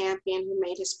national champion who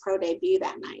made his pro debut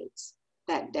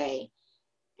that day,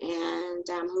 and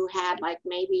who had like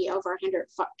maybe over 100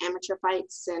 amateur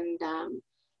fights, and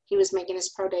he was making his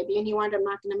pro debut, and he wound up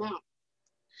knocking him out.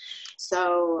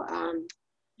 So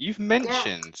You've yeah,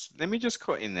 mentioned, let me just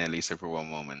cut in there, Lisa, for one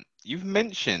moment. You've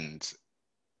mentioned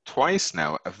twice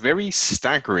now a very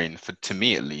staggering, for to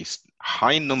me at least,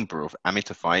 high number of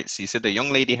amateur fights. You said the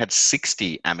young lady had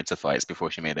 60 amateur fights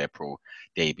before she made her pro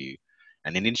debut,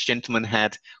 and then this gentleman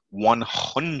had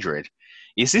 100.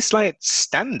 Is this like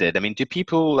standard? I mean, do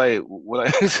people like,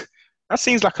 that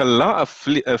seems like a lot of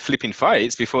flipping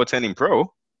fights before turning pro.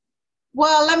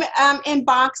 well, let me in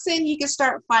boxing you can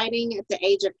start fighting at the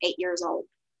age of 8 years old.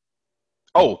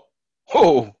 Oh,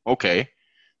 oh, okay.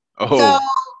 So Oh,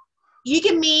 you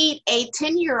can meet a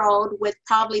 10-year-old with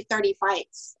probably 30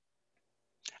 fights.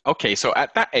 okay. So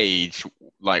at that age,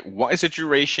 like, what is the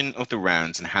duration of the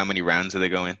rounds and how many rounds are they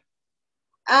going?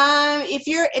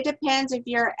 It depends if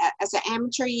you're as an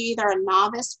amateur, you're either a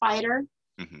novice fighter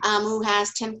Hmm. who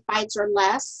has 10 fights or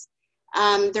less.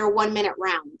 They're 1 minute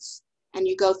rounds, and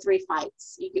you go 3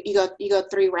 fights. You go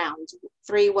 3 rounds,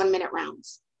 3 1 minute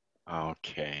rounds.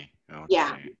 Okay,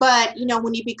 Yeah, okay. but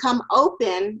when you become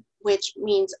open, which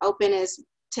means open is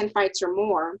 10 fights or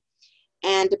more,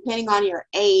 and depending on your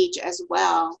age as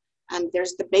well,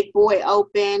 there's the big boy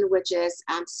open, which is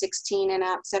 16 and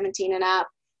up, 17 and up.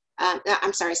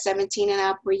 I'm sorry, 17 and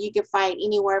up, where you can fight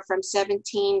anywhere from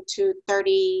 17 to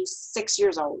 36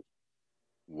 years old.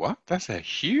 What? That's a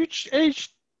huge age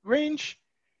range.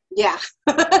 Yeah,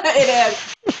 it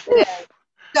is. It is.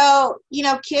 So,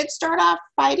 kids start off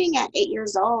fighting at 8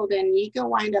 years old, and you can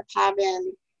wind up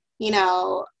having,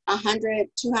 100,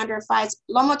 200 fights.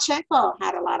 Lomachenko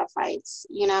had a lot of fights,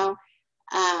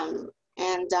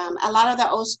 and a lot of the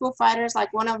old school fighters,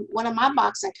 like one of my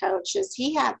boxing coaches,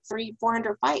 he had 300,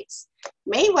 400 fights.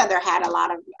 Mayweather had a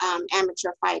lot of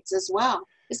amateur fights as well.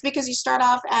 It's because you start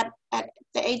off at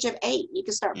the age of 8. You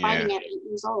can start Yeah. fighting at 8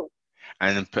 years old.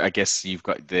 And I guess you've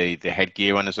got the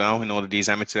headgear on as well in all of these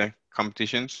amateur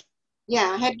competitions.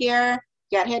 Yeah, headgear,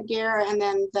 got headgear, and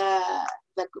then the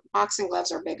boxing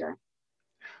gloves are bigger.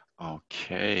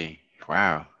 Okay.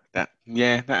 Wow. That,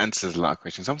 yeah, that answers a lot of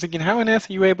questions. I'm thinking, how on earth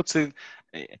are you able to?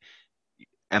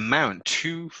 amount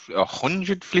to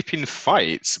 100 flipping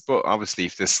fights. But obviously,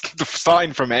 if there's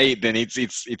starting from 8, then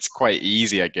it's quite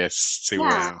easy, I guess, to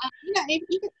Yeah,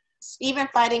 you know, even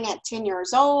fighting at 10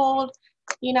 years old,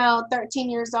 13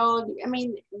 years old. I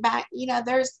mean, back,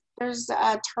 there's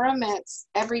tournaments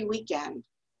every weekend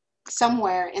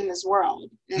somewhere in this world,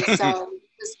 and so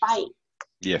just fight,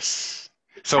 Yes.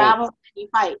 So travel, and you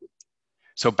fight.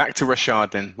 so back to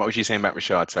Rashad then. What was you saying about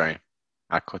Rashad? Sorry,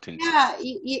 I cut into. Yeah,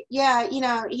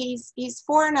 yeah, he's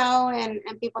 4-0,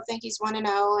 and people think he's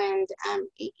 1-0, and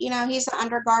he's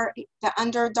the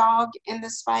underdog in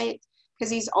this fight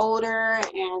because he's older,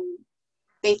 and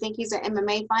they think he's an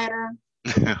MMA fighter.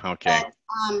 Okay. But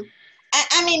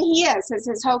I mean, he is.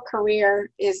 His whole career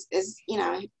is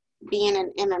being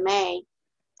an MMA.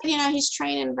 He's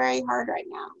training very hard right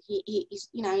now.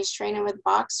 He's training with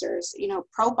boxers,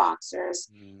 pro boxers,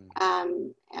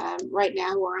 Mm. right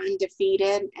now who are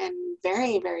undefeated and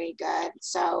very, very good.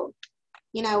 So,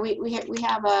 we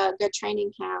have a good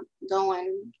training camp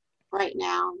going right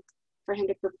now for him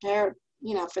to prepare,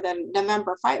 for the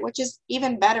November fight, which is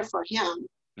even better for him.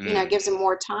 Mm. Gives him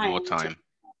more More time to. time.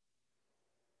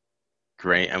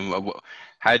 Great. And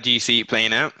how do you see it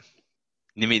playing out?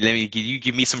 Let me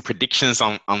give me some predictions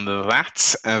on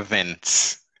that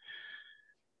event.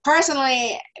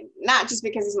 Personally, not just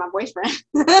because he's my boyfriend.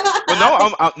 Well, I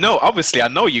no, think, no. Obviously, I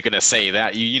know you're gonna say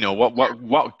that. You know what? yeah.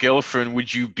 What girlfriend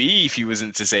would you be if you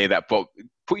wasn't to say that? But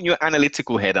putting your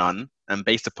analytical head on and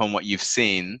based upon what you've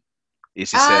seen,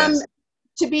 it's just Um,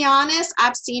 to be honest,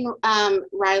 I've seen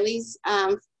Riley's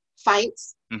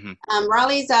fights. mhm.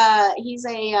 Riley's he's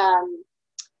a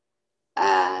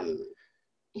um,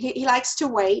 he likes to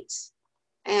wait,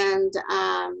 and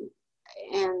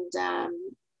and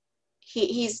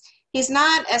he's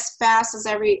not as fast as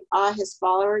every his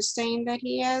followers saying that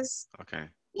he is, Okay.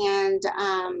 and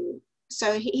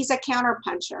so he's a counter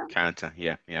puncher, Counter.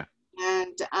 Yeah. Yeah.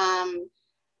 and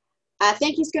I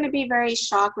think he's going to be very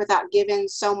shocked without giving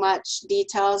so much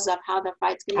details of how the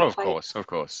fight's going Oh, to of play. course. Of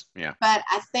course. Yeah. But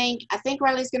I think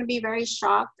Riley's going to be very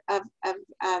shocked of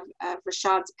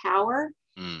Rashad's power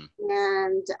Mm.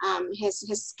 and his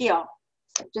skill,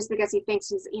 just because he thinks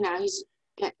he's This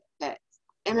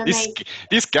MMA.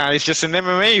 this guy is just an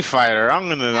MMA fighter. Yeah,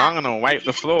 I'm gonna wipe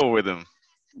the floor with him.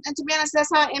 and to be honest,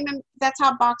 that's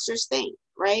how boxers think,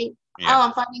 right? Yeah. Oh,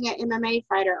 I'm fighting an MMA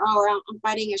fighter. Oh, I'm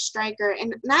fighting a striker,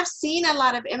 and I've seen a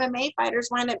lot of MMA fighters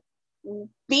wind up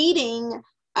beating,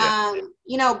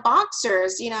 Yeah.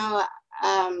 boxers.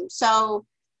 So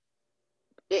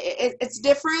it's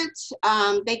different.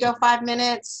 They go 5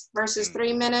 minutes versus Mm.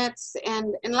 3 minutes,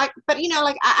 and but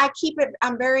like I keep it.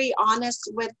 I'm very honest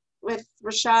with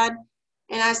Rashad,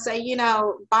 and I say,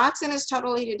 boxing is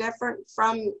totally different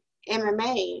from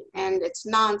MMA, and it's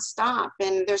nonstop,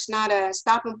 and there's not a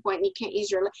stopping point. And you can't use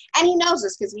your and he knows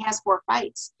this because he has 4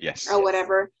 fights Yes. or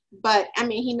whatever. But I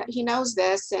mean, he knows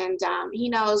this, and he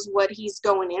knows what he's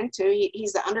going into.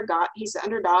 He's the underdog. He's the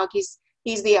underdog.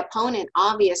 He's the opponent,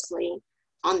 obviously,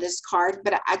 on this card.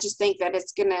 But I just think that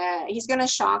he's gonna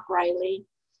shock Riley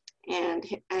and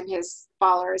his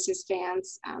followers, his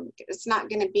fans. It's not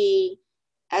gonna be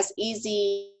as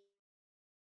easy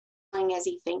as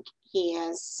he think he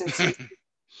is, since he's,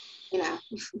 you know.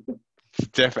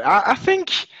 Definitely. I think,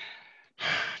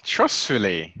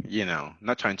 trustfully,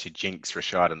 not trying to jinx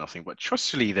Rashad or nothing, but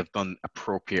trustfully, they've done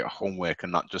appropriate homework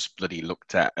and not just bloody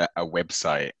looked at a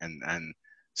website and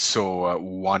saw a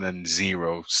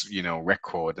 1-0,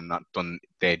 record and not done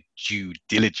their due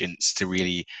diligence to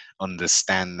really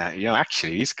understand that,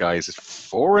 actually, this guy is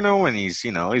 4-0 and he's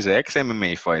an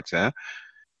ex-MMA fighter.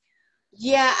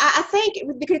 Yeah, I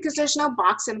think because there's no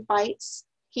boxing fights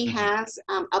he Mhm. has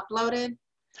uploaded.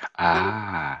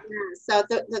 Ah, So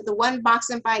the one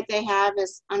boxing fight they have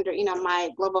is under my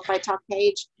Global Fight Talk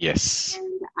page, yes.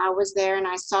 and I was there and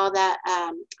I saw that.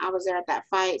 I was there at that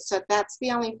fight, so that's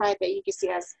the only fight that you can see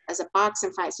as a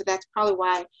boxing fight. So that's probably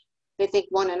why they think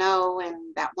 1-0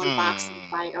 and that one boxing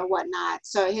fight or whatnot.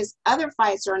 So his other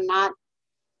fights are not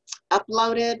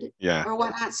uploaded Yeah. or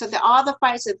whatnot. So all the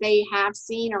fights that they have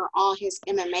seen are all his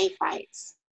MMA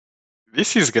fights.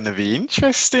 This is going to be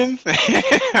interesting.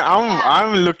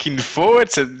 I'm looking forward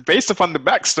to, based upon the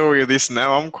backstory of this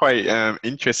now, I'm quite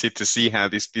interested to see how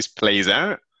this plays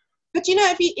out. But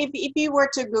if you were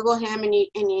to Google him and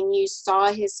you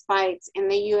saw his fights in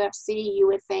the UFC, you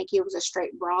would think he was a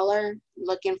straight brawler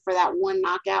looking for that one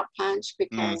knockout punch,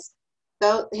 because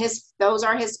those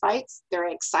are his fights. They're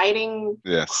exciting,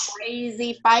 Yes.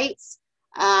 crazy fights.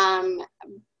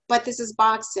 but this is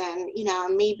boxing, you know,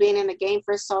 and me being in the game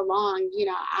for so long, you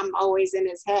know, I'm always in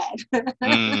his head.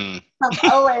 Mm.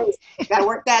 I'm always gotta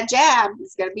work that jab.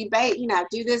 It's gonna be bait, you know,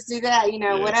 do this, do that, you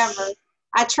know, whatever. Yes.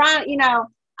 I try, you know,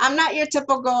 I'm not your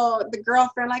typical the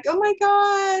girlfriend like, oh my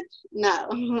God.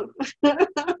 No.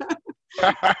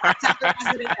 I tell it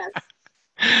as it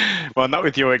is. Well, not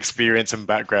with your experience and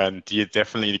background, you're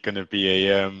definitely going to be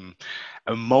a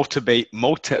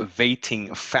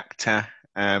motivating factor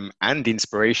and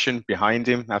inspiration behind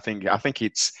him. I think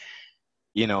it's,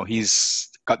 he's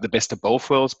got the best of both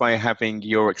worlds by having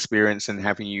your experience and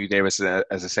having you there as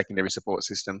a secondary support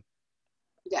system.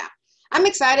 Yeah. I'm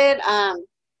excited.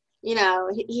 You know,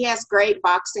 he has great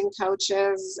boxing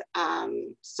coaches.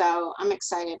 So I'm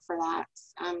excited for that.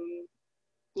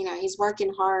 You know, he's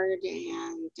working hard,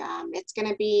 and it's going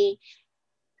to be,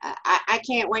 I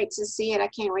can't wait to see it. I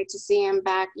can't wait to see him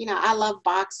back. You know, I love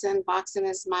boxing. Boxing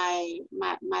is my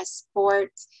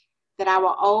sport that I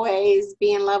will always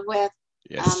be in love with,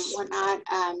 Yes. whatnot.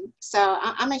 So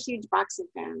I'm a huge boxing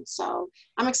fan. So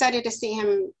I'm excited to see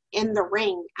him in the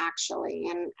ring, actually.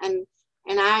 And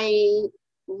I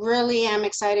really am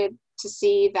excited to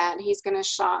see that he's going to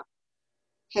shock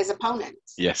his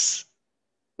opponents. Yes.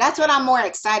 That's what I'm more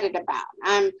excited about.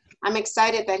 I'm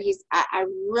excited that I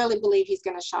really believe he's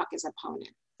going to shock his opponent.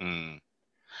 Mm.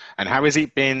 And how has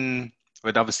it been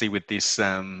with obviously with this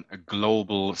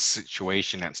global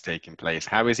situation that's taking place?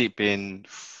 How has it been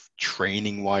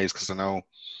training wise? Because I know,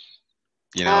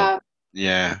 you know, Uh,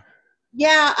 yeah,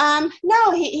 yeah,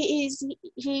 no, he's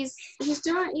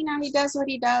doing, you know, he does what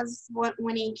he does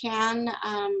when he can.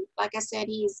 Like I said,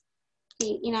 you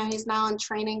know, he's now in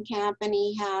training camp, and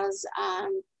he has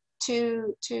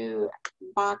two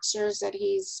boxers that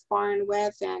he's sparring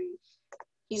with, and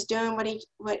he's doing what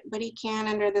he can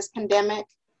under this pandemic.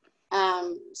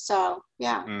 So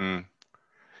yeah. Mm.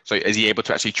 So is he able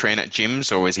to actually train at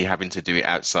gyms, or is he having to do it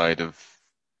outside of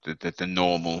the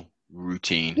normal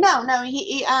routine? No,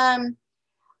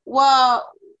 well,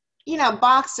 you know,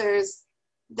 boxers,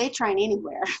 they train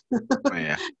anywhere. Oh,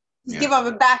 yeah, Just yeah, give them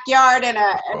a backyard of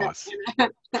course.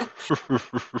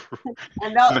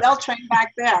 and they'll train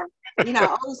back there. You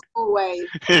know, old school way.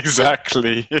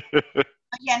 Exactly. But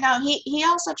yeah, no, he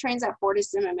also trains at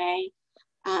Fortis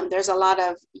MMA. There's a lot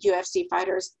of UFC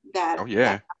fighters Oh that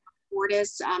yeah.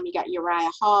 Fortis. You got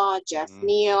Uriah Hall, Jeff Mm,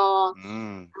 Neal,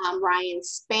 mm. Ryan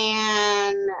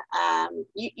Spann.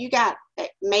 You got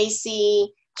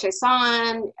Macy,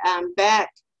 Chason, Beck.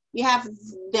 You have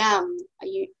them.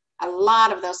 A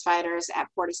lot of those fighters at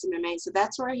Fortis MMA. So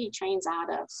that's where he trains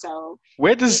out of. So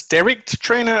Where does Derek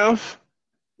train out of?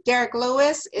 Derek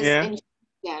Lewis is Yeah. in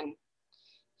Houston.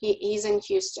 He's in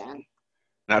Houston.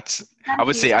 That's From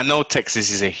obviously I Houston. know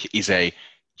Texas is a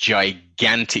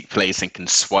gigantic place and can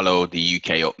swallow the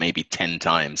UK up maybe 10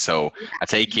 times. So I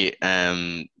take it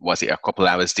was it a couple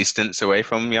hours distance away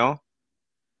from y'all?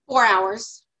 4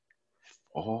 hours.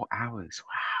 4 hours.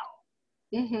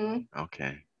 Mm-hmm. Wow.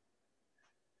 Okay.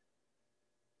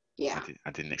 Yeah.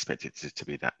 I didn't expect it to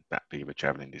be that big of a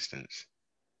traveling distance.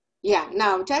 Yeah.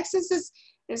 No, Texas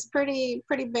is pretty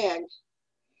big.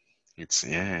 It's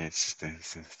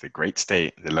the great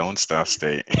state, the Lone Star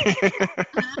State.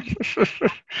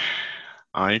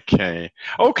 Okay.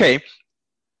 Okay.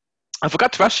 I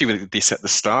forgot to ask you this at the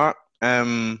start.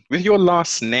 With your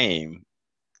last name,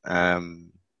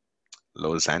 um,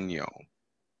 Lozano,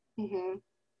 Mm-hmm.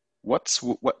 what's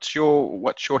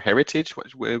your heritage?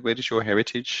 Where does your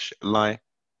heritage lie?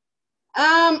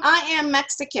 I am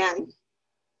Mexican.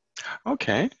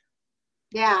 Okay.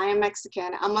 Yeah, I am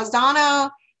Mexican. Mazdano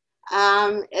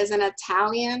is an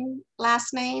Italian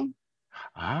last name,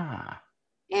 Ah.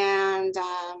 and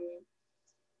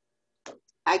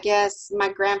I guess my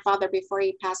grandfather, before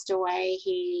he passed away,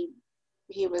 he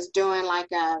was doing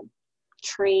like a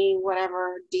tree,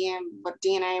 whatever,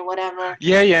 DNA, whatever.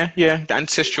 Yeah, yeah, yeah. The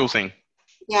ancestral thing.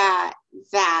 Yeah,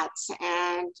 that,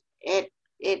 and it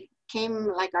came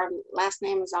like our last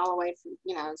name is all the way from,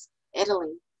 you know, it's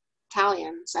Italy,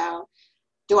 Italian. So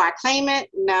do I claim it?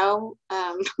 No.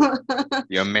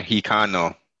 You're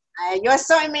Mexicano. Yo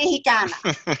soy mexicana.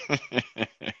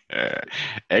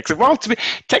 Excellent. Well,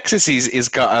 Texas is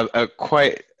got a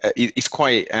quite is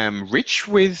quite rich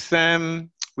with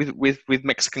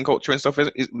Mexican culture and stuff.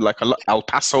 Like El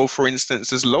Paso, for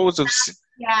instance. There's loads of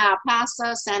Yeah,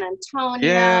 Paso, San Antonio.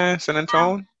 yeah, San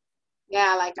Antonio.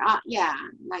 Yeah, yeah,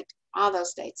 like all those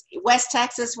states. West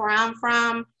Texas, where I'm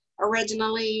from,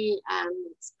 originally,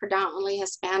 it's predominantly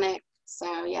Hispanic.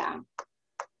 So yeah.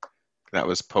 That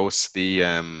was post the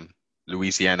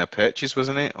Louisiana Purchase,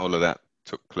 wasn't it? All of that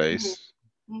took Hmm. place.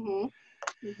 Hmm.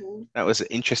 Hmm. That was an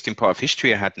interesting part of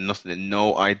history I had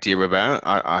no idea about.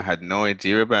 I had no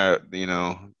idea about,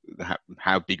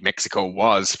 how big Mexico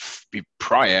was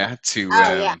prior to,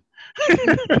 Oh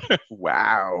yeah.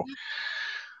 wow.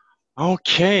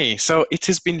 Okay, so it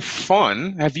has been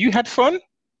fun. Have you had fun?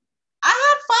 I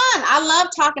had fun. I love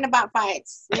talking about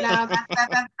fights.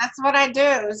 That's what I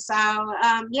do. So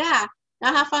yeah,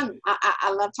 I have fun.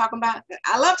 I love talking about.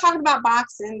 I love talking about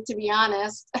boxing. To be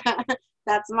honest,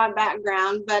 that's my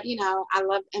background. But I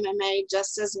love MMA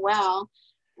just as well.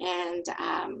 And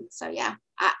so yeah,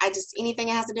 I just anything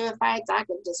that has to do with fights, I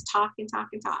could just talk and talk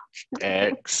and talk.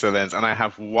 Excellent. And I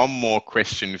have one more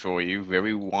question for you,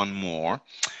 one more,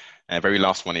 very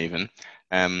last one even.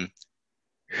 Um,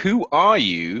 who are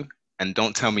you? And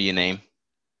don't tell me your name.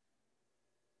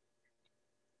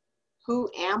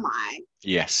 Who am I?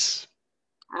 Yes.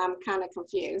 I'm kind of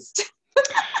confused.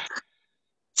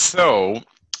 So,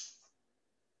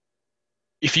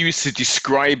 if you was to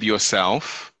describe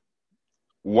yourself,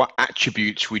 what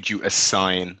attributes would you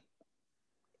assign?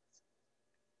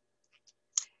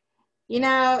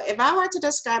 If I were to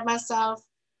describe myself,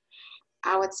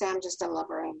 I would say I'm just a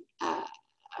lover and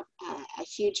a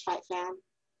huge fight fan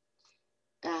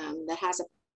that has a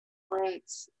for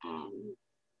its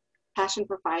passion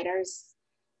for fighters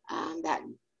that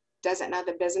doesn't know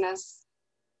the business.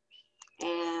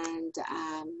 And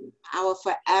I will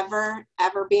forever,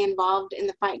 ever be involved in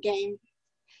the fight game,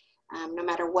 no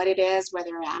matter what it is,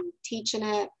 whether I'm teaching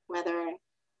it, whether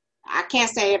I can't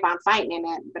say if I'm fighting in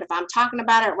it, but if I'm talking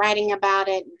about it, writing about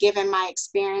it, giving my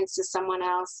experience to someone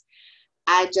else,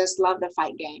 I just love the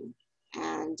fight game.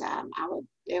 And I will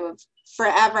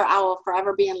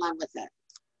forever be in love with it.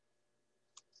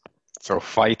 So,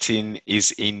 fighting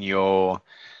is in your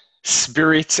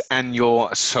spirit and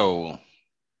your soul.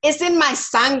 It's in my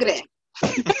sangre.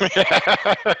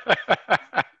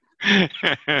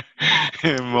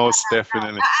 Most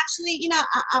definitely. Actually,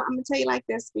 I'm gonna tell you like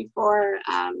this before,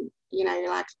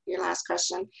 your last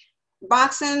question.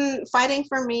 Boxing, fighting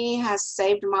for me has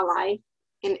saved my life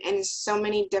in so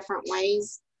many different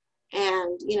ways.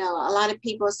 And, a lot of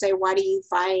people say, why do you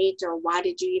fight? Or why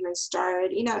did you even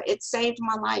start? It saved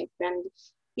my life. And,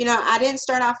 I didn't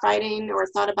start off fighting or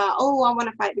thought about, oh, I want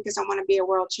to fight because I want to be a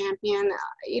world champion.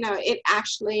 It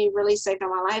actually really saved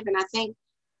my life. And I think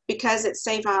because it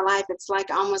saved my life, it's like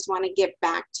I almost want to give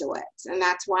back to it. And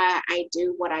that's why I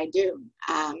do what I do.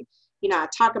 I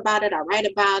talk about it, I write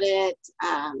about it,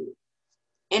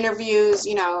 interviews,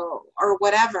 or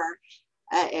whatever.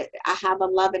 I have a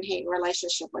love and hate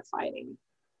relationship with fighting,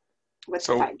 with the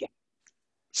So, fight game.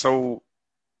 so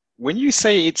when you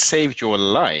say it saved your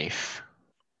life,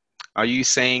 are you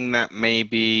saying that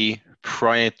maybe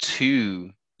prior to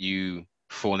you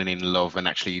falling in love and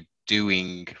actually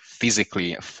doing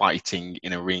physically fighting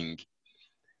in a ring,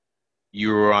 you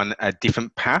were on a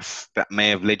different path that may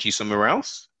have led you somewhere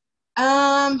else?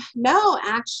 No,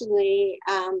 actually,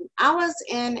 I was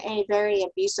in a very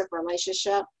abusive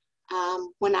relationship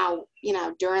when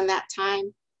during that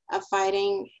time of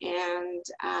fighting, and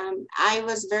I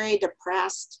was very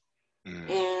depressed Mm.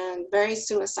 and very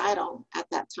suicidal at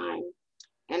that time.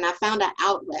 And I found an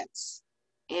outlet.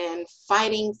 And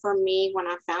fighting for me, when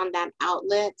I found that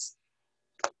outlet,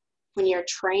 when you're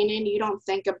training, you don't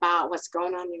think about what's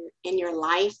going on in your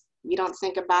life. You don't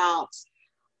think about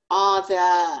all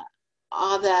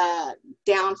the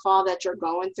downfall that you're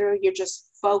going through. You're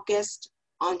just focused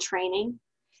on training.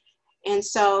 And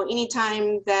so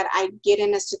anytime that I get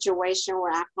in a situation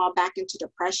where I fall back into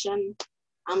depression,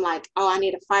 I'm like, oh, I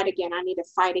need to fight again. I need to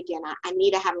fight again. I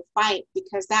need to have a fight,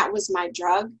 because that was my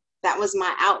drug. That was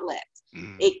my outlet.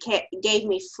 Mm. It gave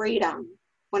me freedom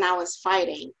when I was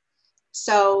fighting.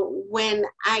 So when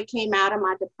I came out of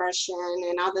my depression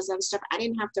and all this other stuff, I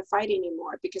didn't have to fight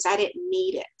anymore because I didn't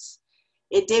need it.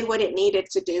 It did what it needed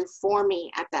to do for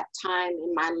me at that time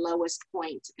in my lowest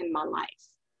point in my life.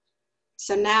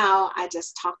 So now I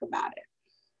just talk about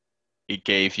it. It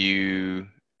gave you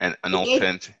an It gave,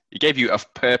 alternative. It gave you a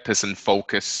purpose and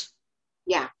focus.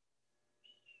 yeah,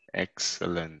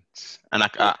 Excellent. And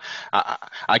yeah.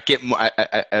 I get more,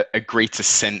 a greater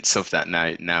sense of that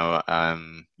now. Now,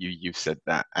 you've said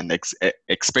that, and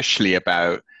especially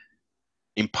about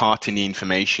imparting the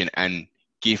information and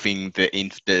giving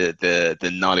the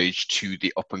knowledge to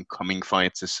the up and coming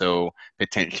fighters, so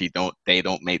potentially they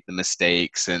don't make the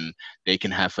mistakes, and they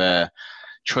can have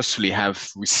trustfully have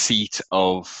receipt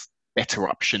of better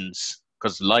options,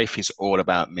 because life is all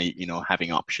about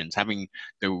having options, having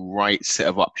the right set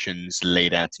of options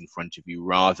laid out in front of you,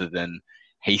 rather than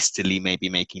hastily maybe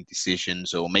making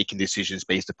decisions, or making decisions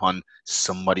based upon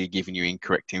somebody giving you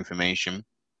incorrect information.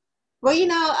 Well,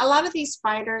 a lot of these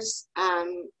fighters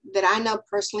that I know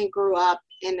personally grew up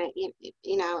in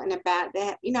a bad,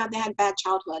 they had bad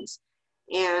childhoods,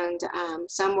 and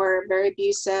some were very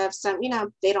abusive. Some,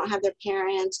 they don't have their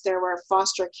parents. There were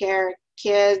foster care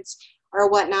kids or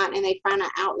whatnot, and they find an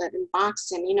outlet in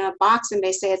boxing. Boxing,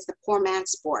 they say it's the poor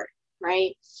man's sport,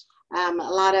 right? A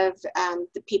lot of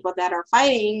the people that are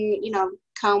fighting,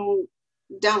 come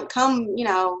don't come,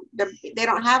 they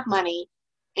don't have money.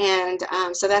 And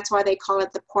so that's why they call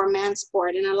it the poor man's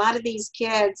sport. And a lot of these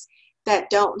kids that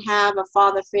don't have a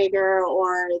father figure,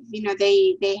 or,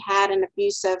 they had an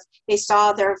abusive, they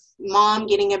saw their mom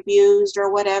getting abused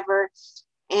or whatever,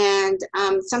 and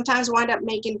sometimes wind up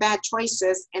making bad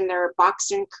choices in their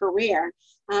boxing career,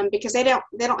 because they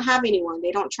don't have anyone,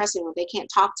 they don't trust anyone, they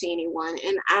can't talk to anyone.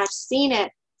 And I've seen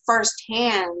it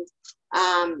firsthand,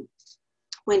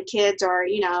 when kids are,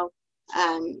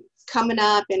 coming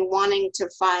up and wanting to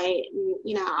fight.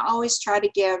 And, I always try to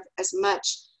give as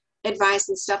much advice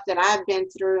and stuff that I've been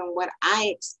through and what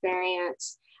I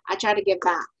experienced. I try to give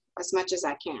back as much as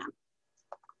I can.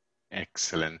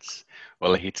 Excellent.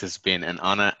 Well, it has been an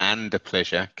honor and a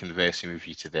pleasure conversing with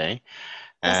you today.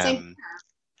 Same.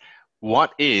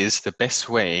 What is the best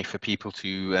way for people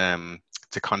to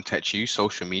contact you,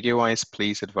 social media wise?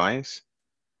 Please advise.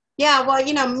 Yeah, well,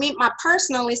 my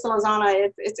personal Lisa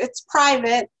Lozano, it's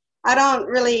private. I don't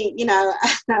really,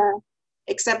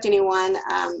 accept anyone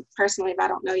personally if I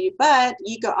don't know you. But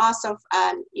you can also,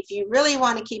 if you really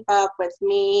want to keep up with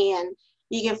me, and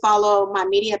you can follow my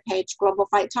media page, Global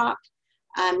Fight Talk.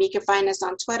 You can find us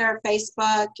on Twitter,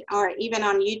 Facebook, or even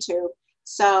on YouTube.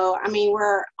 So, I mean,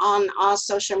 we're on all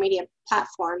social media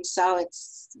platforms. So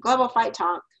it's Global Fight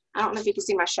Talk. I don't know if you can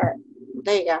see my shirt.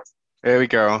 There you go. There we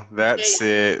go. There you That's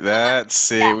it. go.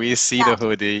 That's Yeah, it. We see yeah. the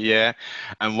hoodie, yeah.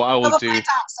 And what I will Global do, Fight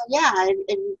Talk. So yeah,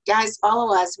 if you guys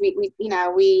follow us, we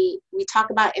talk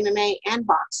about MMA and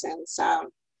boxing. So,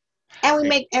 and we e-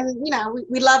 make, and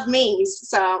we love memes.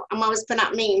 So I'm always putting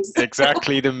out memes.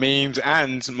 exactly, the memes,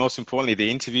 and most importantly, the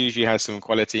interviews. You have some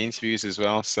quality interviews as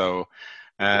well. So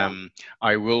Yeah.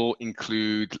 I will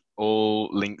include all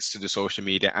links to the social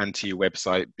media and to your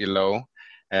website below.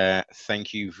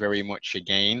 Thank you very much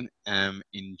again.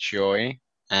 Enjoy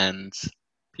and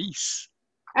peace.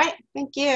 All right. Thank you.